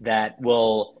that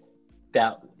will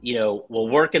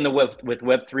work in the with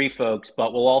Web3 folks,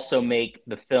 but will also make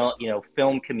the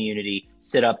film community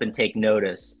sit up and take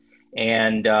notice.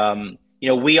 And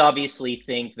we obviously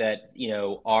think that, you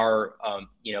know, our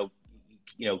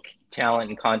talent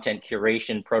and content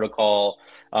curation protocol,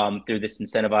 through this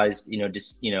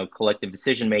incentivized collective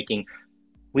decision making,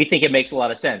 we think it makes a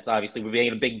lot of sense. Obviously, we're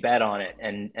making a big bet on it,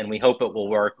 and we hope it will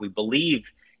work. We believe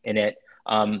in it,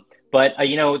 but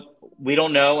we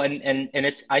don't know, and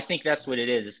it's, I think that's what it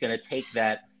is. It's going to take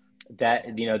that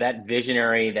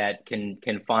visionary that can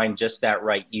find just that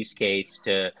right use case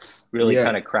to really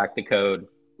kind of crack the code.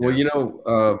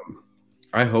 Well,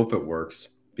 I hope it works,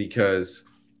 because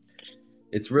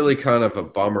it's really kind of a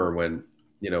bummer when,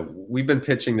 you know, we've been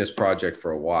pitching this project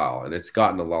for a while, and it's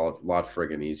gotten a lot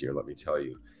friggin' easier, let me tell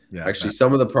you. Yeah, actually,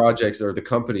 some of the projects, or the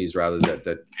companies rather,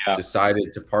 that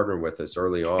decided to partner with us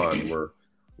early on were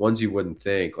ones you wouldn't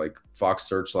think. Like Fox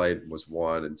Searchlight was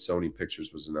one, and Sony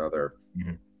Pictures was another.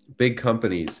 Mm-hmm. Big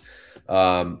companies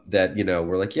that, you know,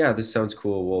 were like, yeah, this sounds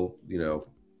cool. Well, you know,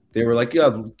 they were like,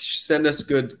 yeah, send us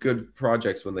good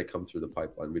projects when they come through the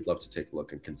pipeline. We'd love to take a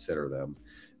look and consider them.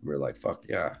 And we're like, fuck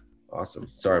yeah,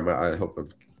 awesome. Sorry, I hope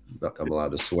I'm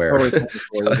allowed to swear.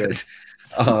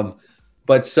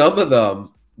 But some of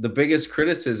them, the biggest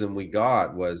criticism we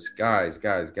got was, guys,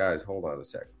 hold on a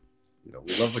sec. You know,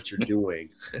 we love what you're doing,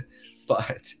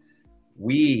 but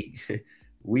we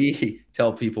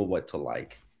tell people what to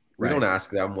like. We don't ask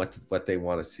them what they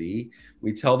want to see.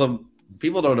 We tell them.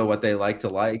 People don't know what they like to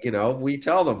like. You know, we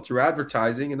tell them through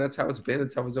advertising, and that's how it's been.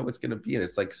 It's how it's always going to be. And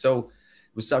it's like, so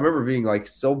I remember being like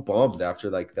so bummed after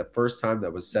like the first time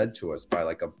that was said to us by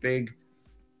like a big,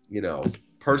 you know,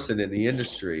 person in the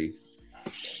industry.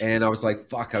 And I was like,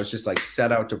 fuck, I was just like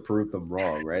set out to prove them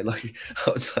wrong, right? Like,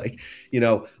 I was like, you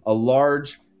know, a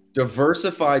large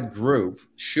diversified group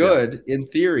should, in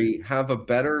theory, have a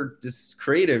better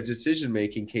creative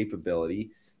decision-making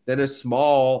capability than a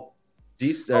small,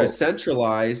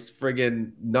 centralized,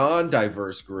 friggin'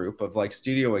 non-diverse group of like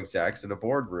studio execs in a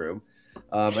boardroom.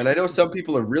 And I know some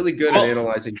people are really good at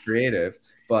analyzing creative,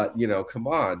 but, you know, come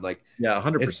on, like,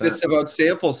 100%. It's just about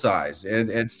sample size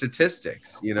and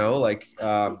statistics, you know, like,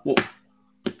 yeah,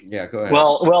 go ahead.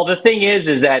 Well, the thing is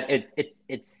that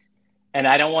it's, and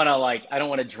I don't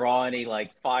want to draw any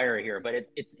like fire here, but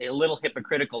it's a little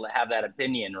hypocritical to have that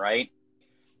opinion, right?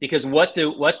 Because what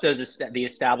does the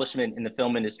establishment in the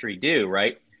film industry do,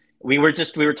 right? we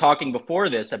were talking before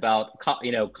this about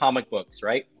comic books,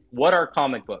 right? What are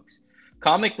comic books?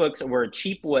 Comic books were a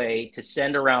cheap way to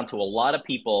send around to a lot of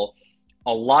people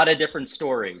a lot of different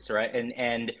stories, right?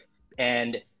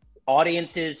 And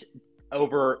audiences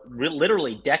over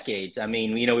literally decades. I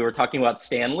mean, we were talking about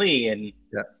Stan Lee and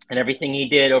everything he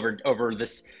did over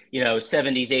this,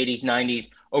 70s, 80s, 90s.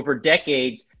 Over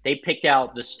decades, they picked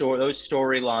out those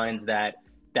storylines that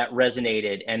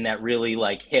resonated and that really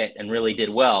like hit and really did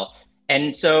well.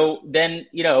 And so then,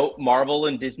 Marvel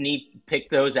and Disney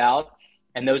picked those out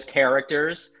and those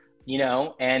characters,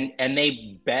 and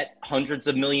they bet hundreds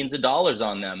of millions of dollars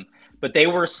on them. But they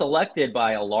were selected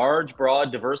by a large,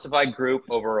 broad, diversified group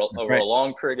over a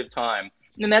long period of time.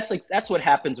 And that's what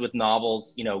happens with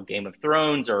novels, Game of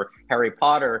Thrones or Harry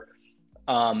Potter.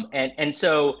 And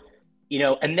so,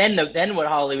 and then what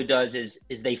Hollywood does is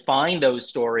they find those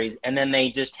stories and then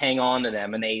they just hang on to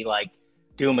them and they like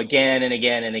do them again and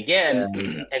again and again.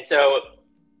 Yeah. And so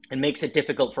it makes it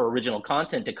difficult for original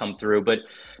content to come through.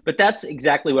 But that's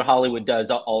exactly what Hollywood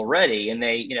does already. And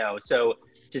they, so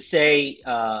to say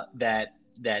that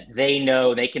they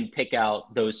know they can pick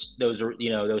out those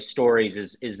stories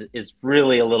is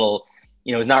really a little,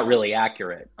 is not really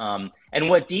accurate. And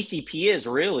what DCP is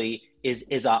really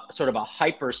is a sort of a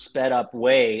hyper sped up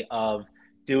way of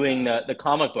doing the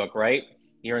comic book, right?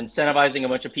 You're incentivizing a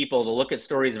bunch of people to look at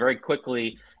stories very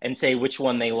quickly and say which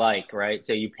one they like, right?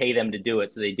 So you pay them to do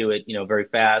it. So they do it, very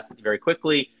fast, very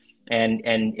quickly, and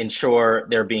ensure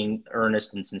they're being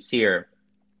earnest and sincere.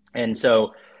 And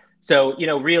so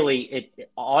really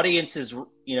audiences,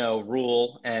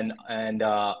 rule and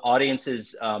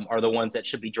audiences are the ones that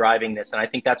should be driving this. And I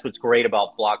think that's what's great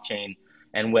about blockchain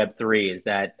and Web3 is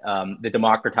that the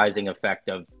democratizing effect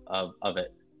of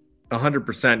it.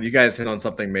 100%. You guys hit on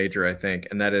something major, I think,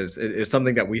 and that is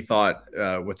something that we thought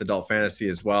with adult fantasy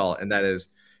as well. And that is,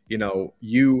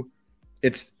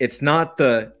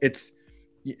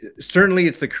 certainly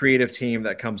it's the creative team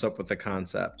that comes up with the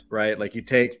concept, right? Like you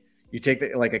take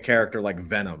like a character like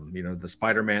Venom, the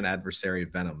Spider-Man adversary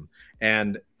Venom,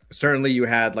 and certainly you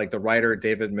had like the writer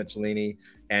David Michelini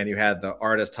and you had the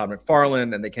artist Todd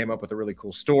McFarlane, and they came up with a really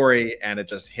cool story and it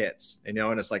just hits, and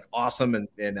it's like awesome.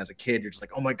 And as a kid, you're just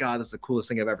like, oh my God, this is the coolest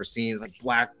thing I've ever seen. It's like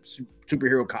black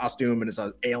superhero costume and it's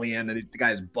an alien and the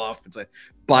guy's buff. It's like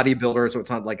bodybuilder. So it's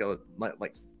not like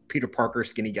like Peter Parker,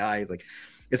 skinny guy.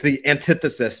 It's the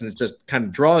antithesis and it just kind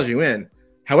of draws you in.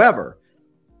 However,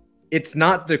 it's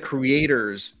not the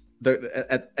creators.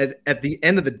 At the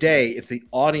end of the day, it's the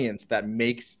audience that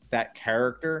makes that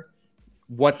character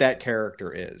what that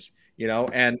character is,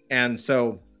 and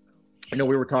so, we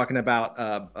were talking about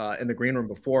in the green room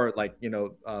before, like,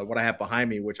 what I have behind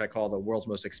me, which I call the world's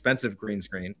most expensive green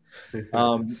screen.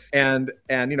 And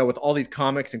with all these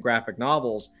comics and graphic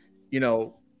novels,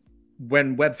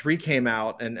 when Web3 came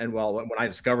out and when I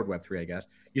discovered Web3, I guess,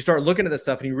 you start looking at this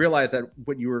stuff and you realize that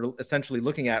what you were essentially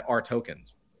looking at are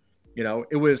tokens.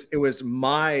 It was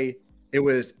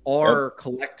our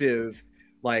collective,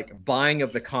 like, buying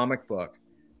of the comic book,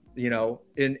 in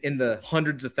the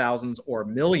hundreds of thousands or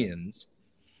millions,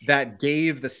 that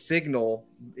gave the signal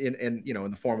in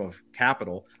the form of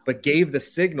capital, but gave the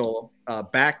signal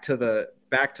back to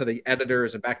the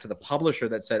editors and back to the publisher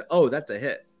that said, oh, that's a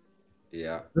hit.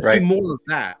 Yeah. Let's do more of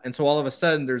that. And so all of a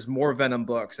sudden there's more Venom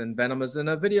books, and Venom is in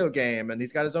a video game and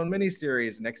he's got his own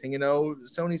miniseries. Next thing you know,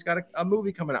 Sony's got a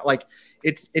movie coming out. Like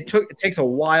it takes a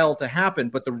while to happen.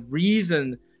 But the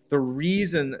reason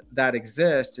that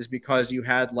exists is because you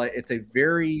had, like, it's a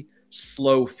very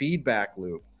slow feedback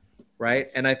loop, right?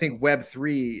 And I think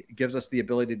Web3 gives us the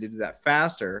ability to do that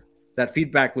faster. That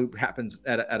feedback loop happens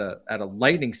at a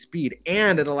lightning speed,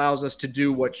 and it allows us to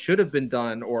do what should have been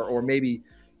done, or maybe,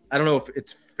 I don't know if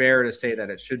it's fair to say that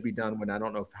it should be done when I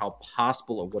don't know how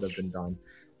possible it would have been done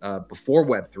before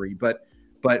Web3,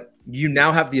 but you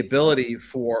now have the ability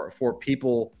for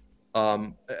people,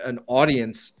 an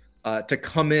audience, to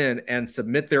come in and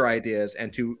submit their ideas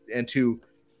and to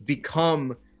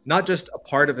become not just a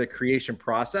part of the creation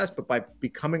process, but by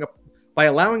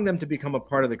allowing them to become a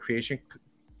part of the creation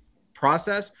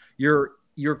process, you're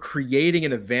creating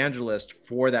an evangelist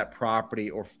for that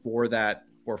property or for that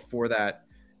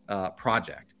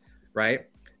project, right?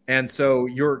 And so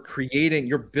you're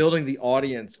building the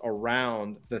audience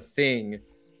around the thing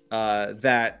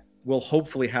that will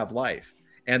hopefully have life.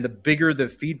 And the bigger the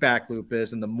feedback loop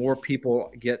is, and the more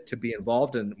people get to be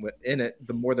involved in it,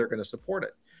 the more they're going to support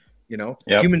it. Yep.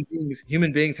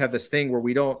 Human beings have this thing where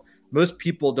most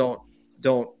people don't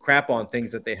crap on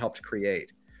things that they helped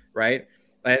create, right?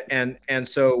 And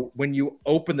so when you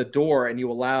open the door and you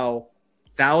allow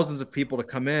thousands of people to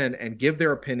come in and give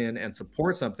their opinion and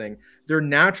support something, they're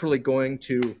naturally going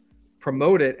to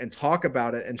promote it and talk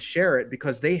about it and share it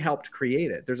because they helped create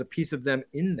it. There's a piece of them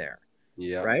in there.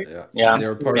 Yeah. Right. Yeah. They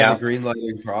were part of the green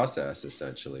lighting process,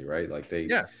 essentially, right? Like they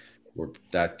were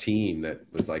that team that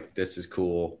was like, this is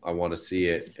cool, I want to see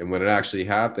it. And when it actually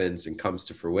happens and comes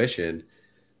to fruition,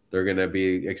 they're going to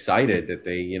be excited that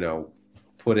they, you know,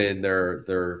 put in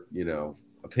their you know,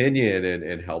 opinion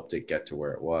and helped it get to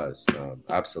where it was.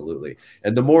 Absolutely.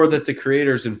 And the more that the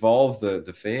creators involve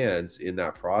the fans in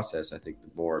that process, I think the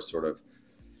more sort of,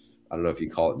 I don't know if you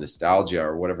call it nostalgia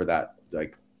or whatever that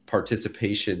like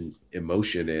participation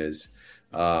emotion is.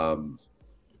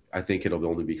 I think it'll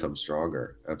only become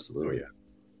stronger. Absolutely.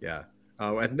 Yeah.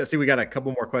 I see we got a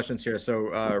couple more questions here. So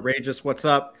Rageous, what's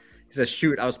up? He says,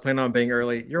 shoot, I was planning on being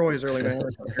early. You're always early, man.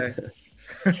 Okay.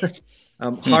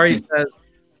 Hari says,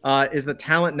 is the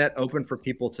talent net open for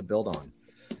people to build on?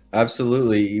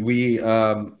 Absolutely. We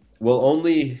will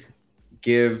only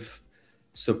give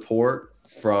support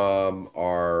from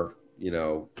our, you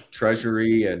know,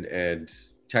 treasury and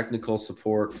technical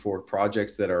support for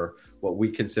projects that are what we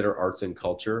consider arts and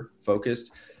culture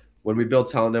focused. When we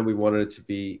built TalentNet, we wanted it to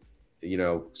be, you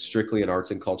know, strictly an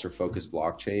arts and culture focused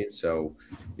blockchain. So,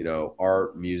 you know,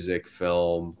 art, music,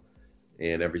 film,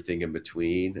 and everything in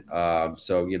between.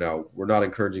 So, you know, we're not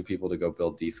encouraging people to go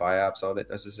build DeFi apps on it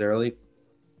necessarily,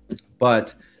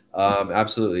 but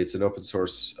absolutely, it's an open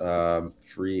source,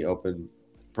 free, open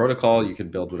protocol. You can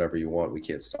build whatever you want. We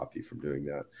can't stop you from doing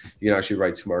that. You can actually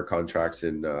write smart contracts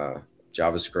in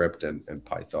JavaScript and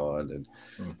Python and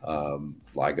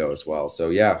Ligo as well. So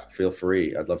yeah, feel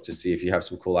free. I'd love to see if you have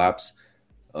some cool apps.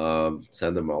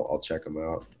 Send them. I'll check them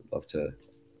out. I'd love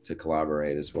to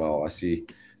collaborate as well. I see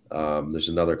there's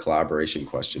another collaboration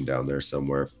question down there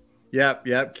somewhere. Yep.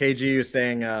 KG is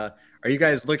saying, are you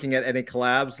guys looking at any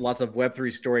collabs? Lots of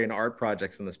Web3 story and art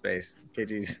projects in the space.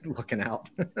 KG's looking out.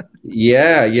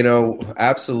 Yeah, you know,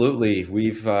 absolutely.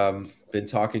 We've been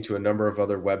talking to a number of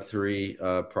other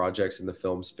Web3 projects in the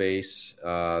film space,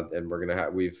 and we're gonna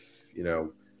have. We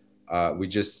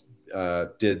just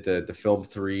did the Film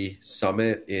 3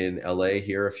 Summit in LA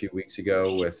here a few weeks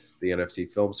ago with the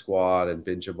NFT Film Squad and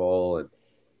Bingeable and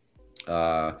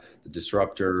the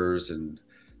Disruptors and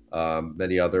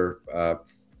many other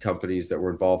companies that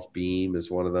were involved. Beam is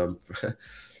one of them.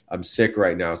 I'm sick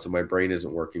right now, so my brain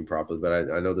isn't working properly, but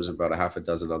I know there's about a half a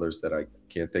dozen others that I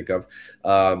can't think of.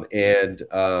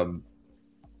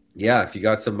 Yeah, if you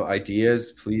got some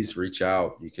ideas, please reach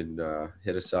out. You can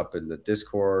hit us up in the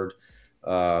Discord,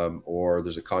 or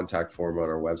there's a contact form on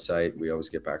our website. We always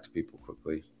get back to people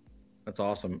quickly. That's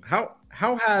awesome.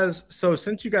 So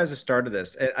since you guys have started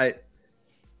this,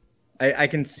 I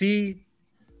can see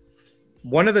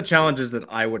one of the challenges that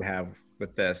I would have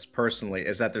with this personally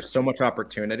is that there's so much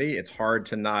opportunity. It's hard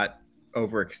to not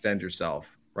overextend yourself,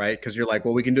 right? Because you're like,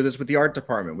 well, we can do this with the art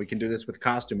department. We can do this with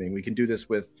costuming. We can do this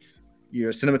with, you know,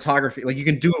 cinematography. Like you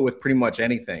can do it with pretty much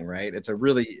anything, right? It's a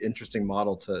really interesting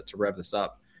model to rev this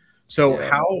up. So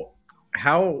Yeah.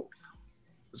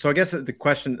 So I guess the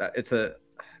question, I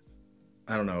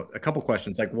don't know, a couple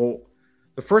questions. Like, well,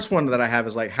 the first one that I have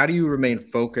is like, how do you remain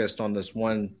focused on this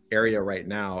one area right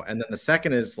now? And then the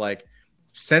second is like,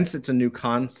 since it's a new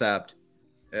concept,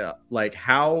 like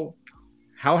how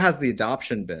has the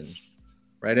adoption been,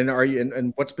 right? And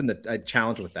and what's been the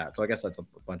challenge with that? So I guess that's a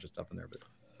bunch of stuff in there. But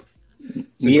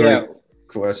it's a great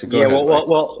question. Go ahead,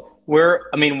 well,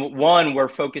 we're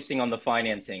focusing on the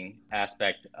financing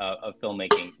aspect of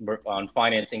filmmaking. We're on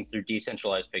financing through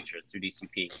Decentralized Pictures, through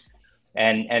DCP.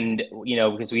 And you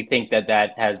know, because we think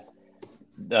that has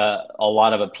a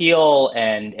lot of appeal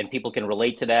and people can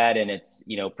relate to that, and it's,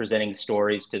 you know, presenting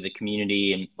stories to the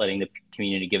community and letting the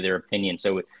community give their opinion.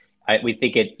 So we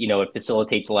think it, you know, it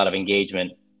facilitates a lot of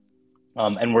engagement,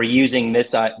 and we're using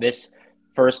this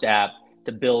first app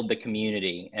to build the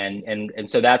community, and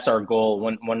so that's our goal.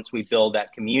 Once we build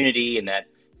that community and that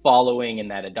following and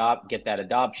get that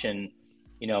adoption,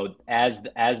 you know, as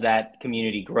that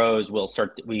community grows,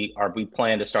 we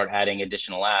plan to start adding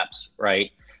additional apps,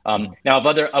 right? Now,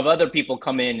 if other people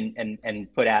come in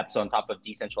and put apps on top of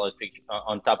Decentralized Pictures,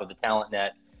 on top of the TalentNet,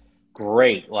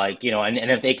 great. Like, you know, and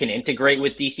if they can integrate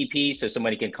with DCP, so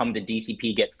somebody can come to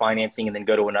DCP, get financing, and then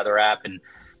go to another app, and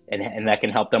that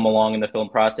can help them along in the film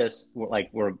process,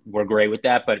 we're great with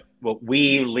that. But what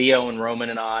Leo and Roman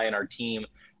and I and our team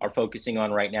are focusing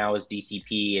on right now is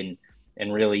DCP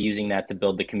and really using that to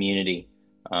build the community.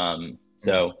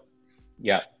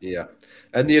 Yeah.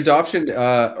 And the adoption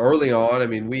early on, I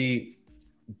mean, we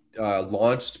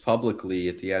launched publicly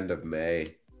at the end of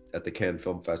May at the Cannes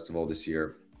Film Festival this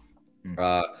year.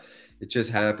 it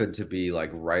just happened to be like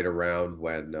right around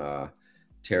when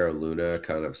Terra Luna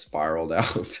kind of spiraled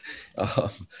out.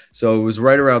 So it was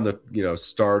right around the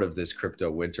start of this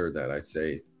crypto winter that I'd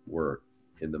say we're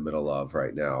in the middle of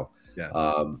right now.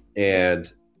 Yeah.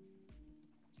 And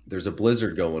there's a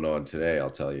blizzard going on today, I'll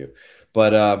tell you.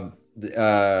 But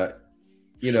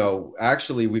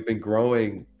actually we've been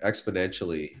growing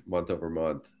exponentially month over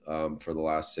month for the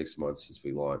last 6 months since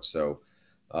we launched. So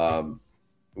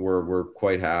we're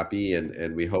quite happy,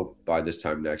 and we hope by this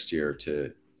time next year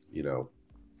to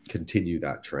continue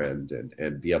that trend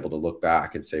and be able to look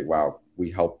back and say, wow,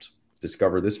 we helped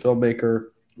discover this filmmaker,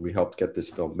 we helped get this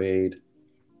film made.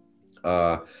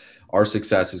 Our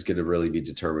success is going to really be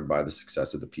determined by the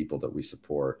success of the people that we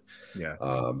support. Yeah.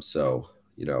 So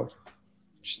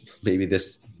maybe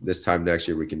this time next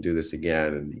year we can do this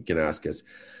again, and you can ask us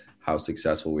how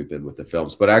successful we've been with the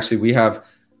films. But actually, we have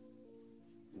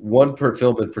one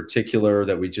film in particular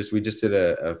that we just did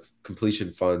a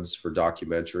completion funds for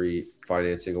documentary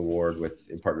financing award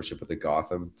in partnership with the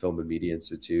Gotham Film and Media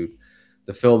Institute.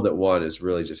 The film that won is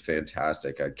really just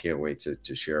fantastic. I can't wait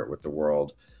to share it with the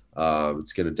world.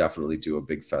 It's going to definitely do a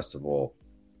big festival,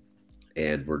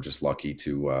 and we're just lucky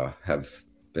to have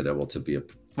been able to be a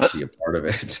part of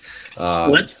it.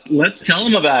 Let's tell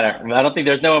them about it. I don't think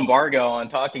there's no embargo on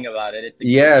talking about it.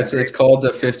 It's called The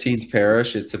 15th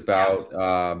Parish. It's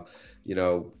about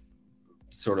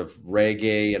sort of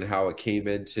reggae and how it came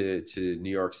into New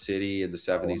York City in the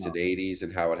 70s and 80s,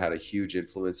 and how it had a huge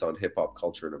influence on hip hop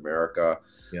culture in America.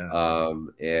 Yeah.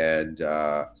 And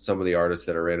some of the artists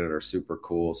that are in it are super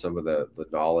cool. Some of the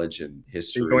knowledge and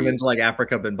history. You're going into like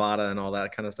Africa Bambaataa and all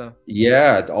that kind of stuff.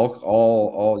 Yeah,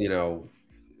 all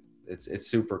it's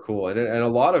super cool, and a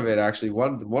lot of it actually.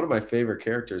 One of my favorite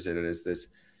characters in it is this.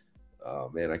 Oh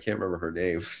man, I can't remember her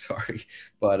name. Sorry,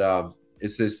 but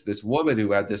it's this woman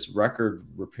who had this record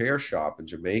repair shop in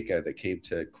Jamaica that came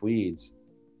to Queens.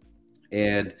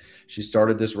 And she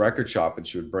started this record shop, and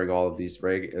she would bring all of these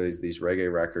reggae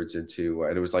records into,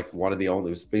 and it was like it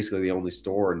was basically the only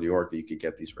store in New York that you could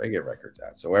get these reggae records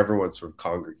at. So everyone sort of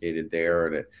congregated there,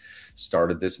 and it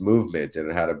started this movement,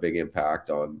 and it had a big impact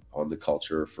on the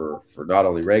culture for not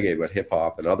only reggae, but hip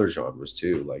hop and other genres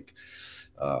too, like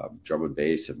drum and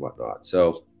bass and whatnot.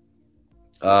 So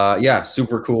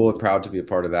super cool and proud to be a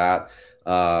part of that.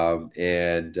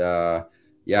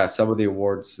 Some of the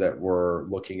awards that we're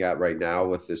looking at right now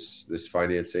with this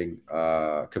financing,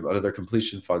 other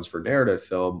completion funds for narrative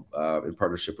film in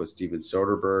partnership with Steven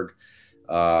Soderbergh.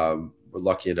 We're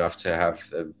lucky enough to have,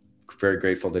 very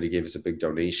grateful that he gave us a big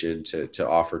donation to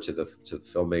offer to the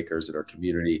filmmakers in our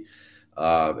community.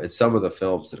 And some of the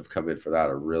films that have come in for that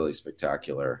are really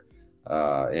spectacular.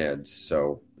 And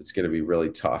so it's going to be really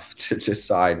tough to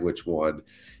decide which one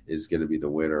is going to be the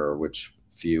winner, or which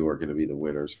few are going to be the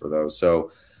winners for those.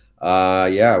 So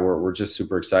we're just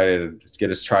super excited, and it's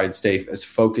going to try and stay as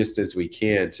focused as we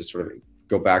can to sort of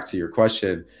go back to your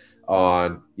question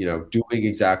on doing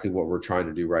exactly what we're trying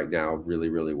to do right now really,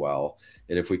 really well.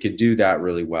 And if we can do that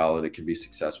really well and it can be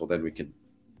successful, then we can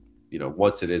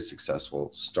once it is successful,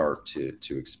 start to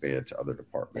expand to other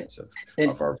departments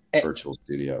of our virtual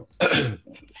studio.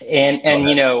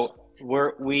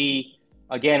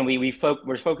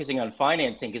 We're focusing on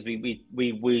financing because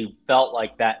we felt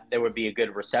like that there would be a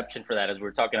good reception for that. As we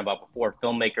were talking about before,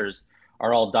 filmmakers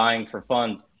are all dying for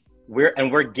funds.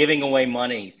 We're giving away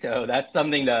money, so that's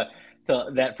something that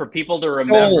for people to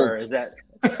remember is that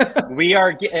we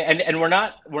are, and we're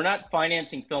not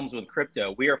financing films with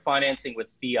crypto. We are financing with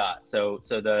fiat. So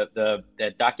the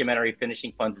documentary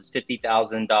finishing funds is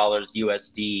 $50,000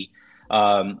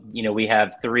 USD. We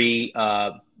have 3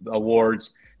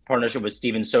 awards. Partnership with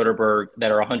Steven Soderbergh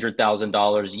that are $100,000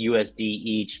 USD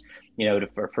each,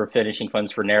 for finishing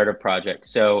funds for narrative projects.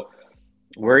 So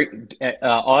our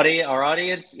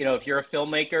audience, if you're a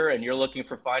filmmaker and you're looking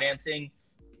for financing,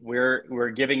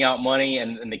 we're giving out money,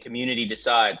 and the community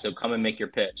decides. So come and make your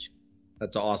pitch.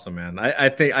 That's awesome, man. I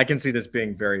think I can see this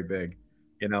being very big.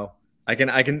 I can,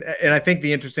 and I think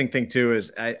the interesting thing too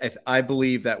is I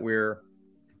believe that we're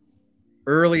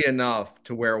early enough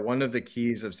to where one of the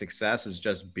keys of success is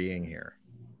just being here.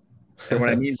 And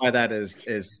what I mean by that is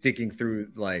sticking through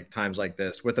like times like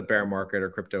this with a bear market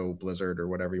or crypto blizzard or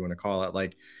whatever you want to call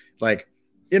it.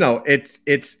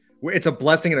 It's a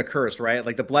blessing and a curse, right?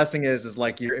 Like the blessing is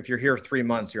like if you're here 3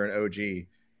 months, you're an OG. You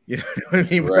know what I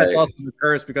mean? But that's also the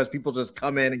curse because people just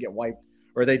come in and get wiped,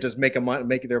 or they just make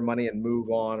their money and move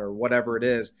on, or whatever it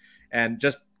is. And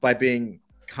just by being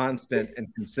constant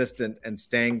and consistent and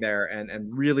staying there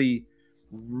and really,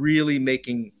 really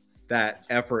making that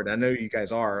effort. I know you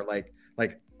guys are like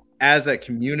as a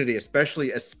community,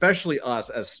 especially us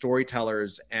as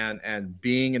storytellers and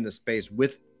being in the space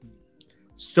with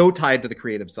so tied to the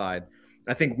creative side,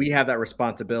 I think we have that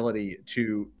responsibility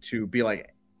to be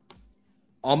like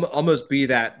almost be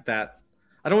that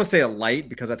I don't want to say a light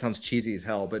because that sounds cheesy as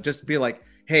hell, but just be like,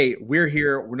 hey, we're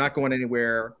here, we're not going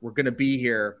anywhere, we're going to be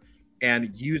here,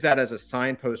 and use that as a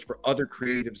signpost for other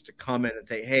creatives to come in and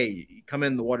say, hey, come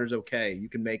in, the water's okay, you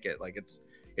can make it. Like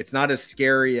it's not as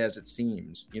scary as it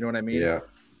seems. You know what I mean? Yeah.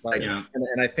 Like, Yeah.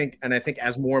 And I think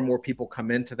as more and more people come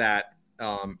into that,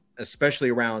 especially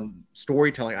around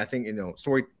storytelling, I think,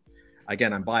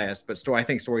 again, I'm biased, but I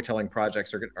think storytelling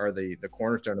projects are the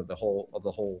cornerstone of the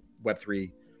whole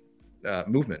Web3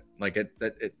 movement. Like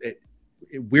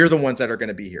we're the ones that are going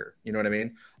to be here. You know what I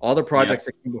mean? All the projects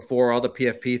that came before, all the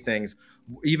PFP things,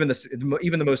 even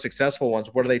the most successful ones,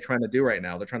 what are they trying to do right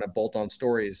now? They're trying to bolt on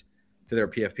stories to their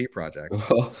PFP projects.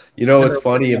 Well, what's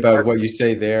funny about what you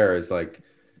say there is like,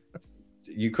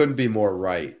 you couldn't be more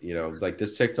right. Like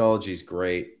this technology is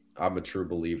great. I'm a true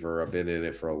believer. I've been in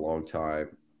it for a long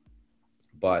time,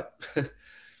 but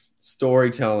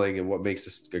storytelling and what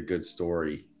makes a good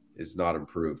story is not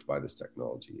improved by this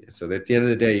technology. So at the end of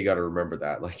the day, you got to remember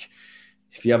that. Like,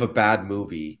 if you have a bad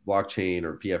movie, blockchain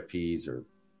or PFPs or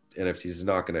NFTs is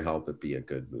not going to help it be a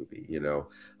good movie.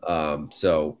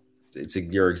 So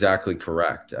you're exactly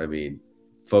correct. I mean,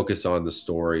 focus on the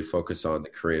story, focus on the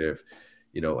creative,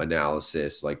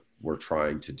 analysis, like we're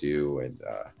trying to do, and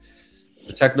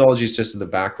the technology is just in the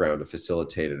background to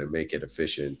facilitate it and make it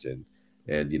efficient and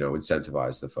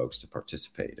incentivize the folks to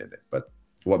participate in it. But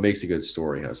what makes a good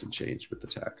story hasn't changed with the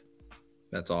tech.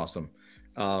 That's awesome.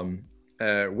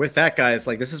 With that, guys,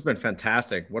 like this has been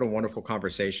fantastic. What a wonderful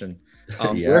conversation.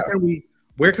 Yeah.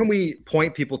 Where can we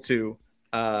point people to?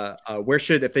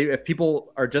 If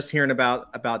people are just hearing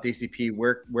about DCP,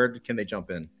 where can they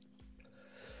jump in?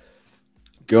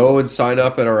 Go and sign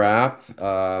up at our app.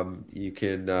 You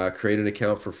can create an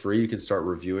account for free. You can start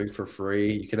reviewing for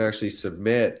free. You can actually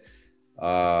submit,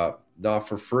 not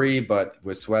for free, but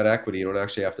with sweat equity. You don't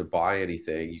actually have to buy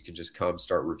anything. You can just come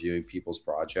start reviewing people's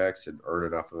projects and earn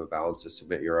enough of a balance to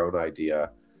submit your own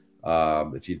idea.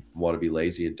 If you want to be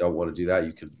lazy and don't want to do that,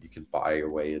 you can buy your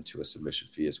way into a submission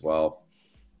fee as well.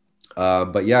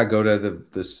 But yeah, go to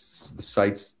the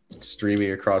sites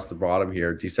streaming across the bottom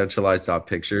here,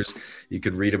 decentralized.pictures. You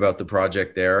can read about the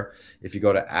project there. If you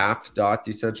go to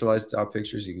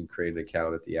app.decentralized.pictures, you can create an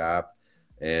account at the app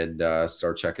and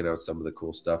start checking out some of the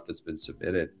cool stuff that's been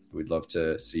submitted. We'd love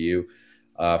to see you.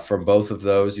 From both of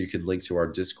those, you can link to our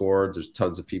Discord. There's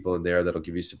tons of people in there that'll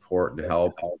give you support and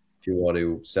help. If you want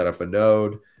to set up a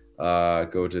node,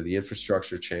 go to the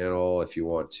infrastructure channel. If you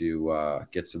want to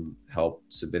get some help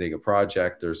submitting a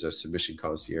project, there's a submission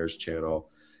concierge channel,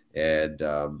 and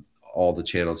all the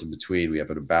channels in between. We have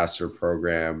an ambassador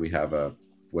program. We have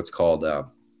what's called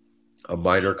a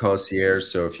minor concierge.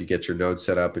 So if you get your node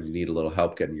set up and you need a little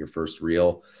help getting your first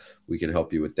reel, we can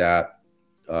help you with that.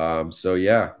 So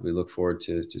yeah, we look forward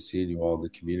to seeing you all in the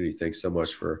community. Thanks so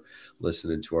much for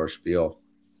listening to our spiel.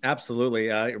 Absolutely.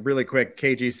 Really quick,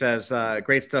 KG says,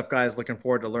 great stuff, guys. Looking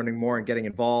forward to learning more and getting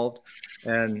involved.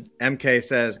 And MK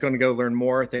says, going to go learn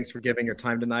more. Thanks for giving your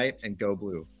time tonight, and go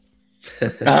blue.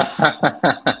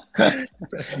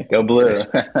 Go blue.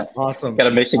 Awesome. Got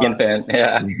a Michigan fan.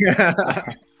 Yeah.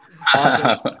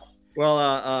 Awesome.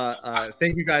 Well,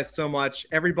 thank you guys so much.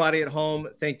 Everybody at home,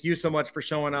 thank you so much for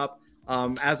showing up.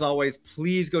 As always,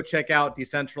 please go check out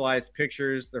Decentralized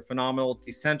Pictures. They're phenomenal.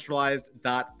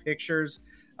 Decentralized.pictures.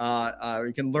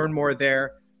 You can learn more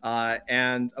there.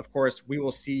 And of course, we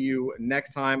will see you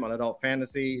next time on Adult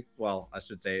Fantasy. Well, I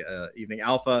should say Evening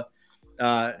Alpha.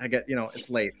 It's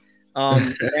late.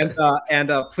 And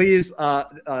please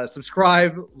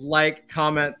subscribe, like,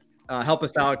 comment, help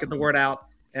us out, get the word out.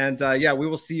 And we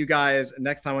will see you guys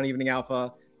next time on Evening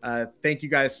Alpha. Thank you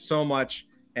guys so much.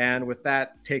 And with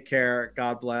that, take care.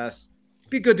 God bless.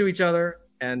 Be good to each other.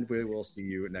 And we will see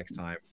you next time.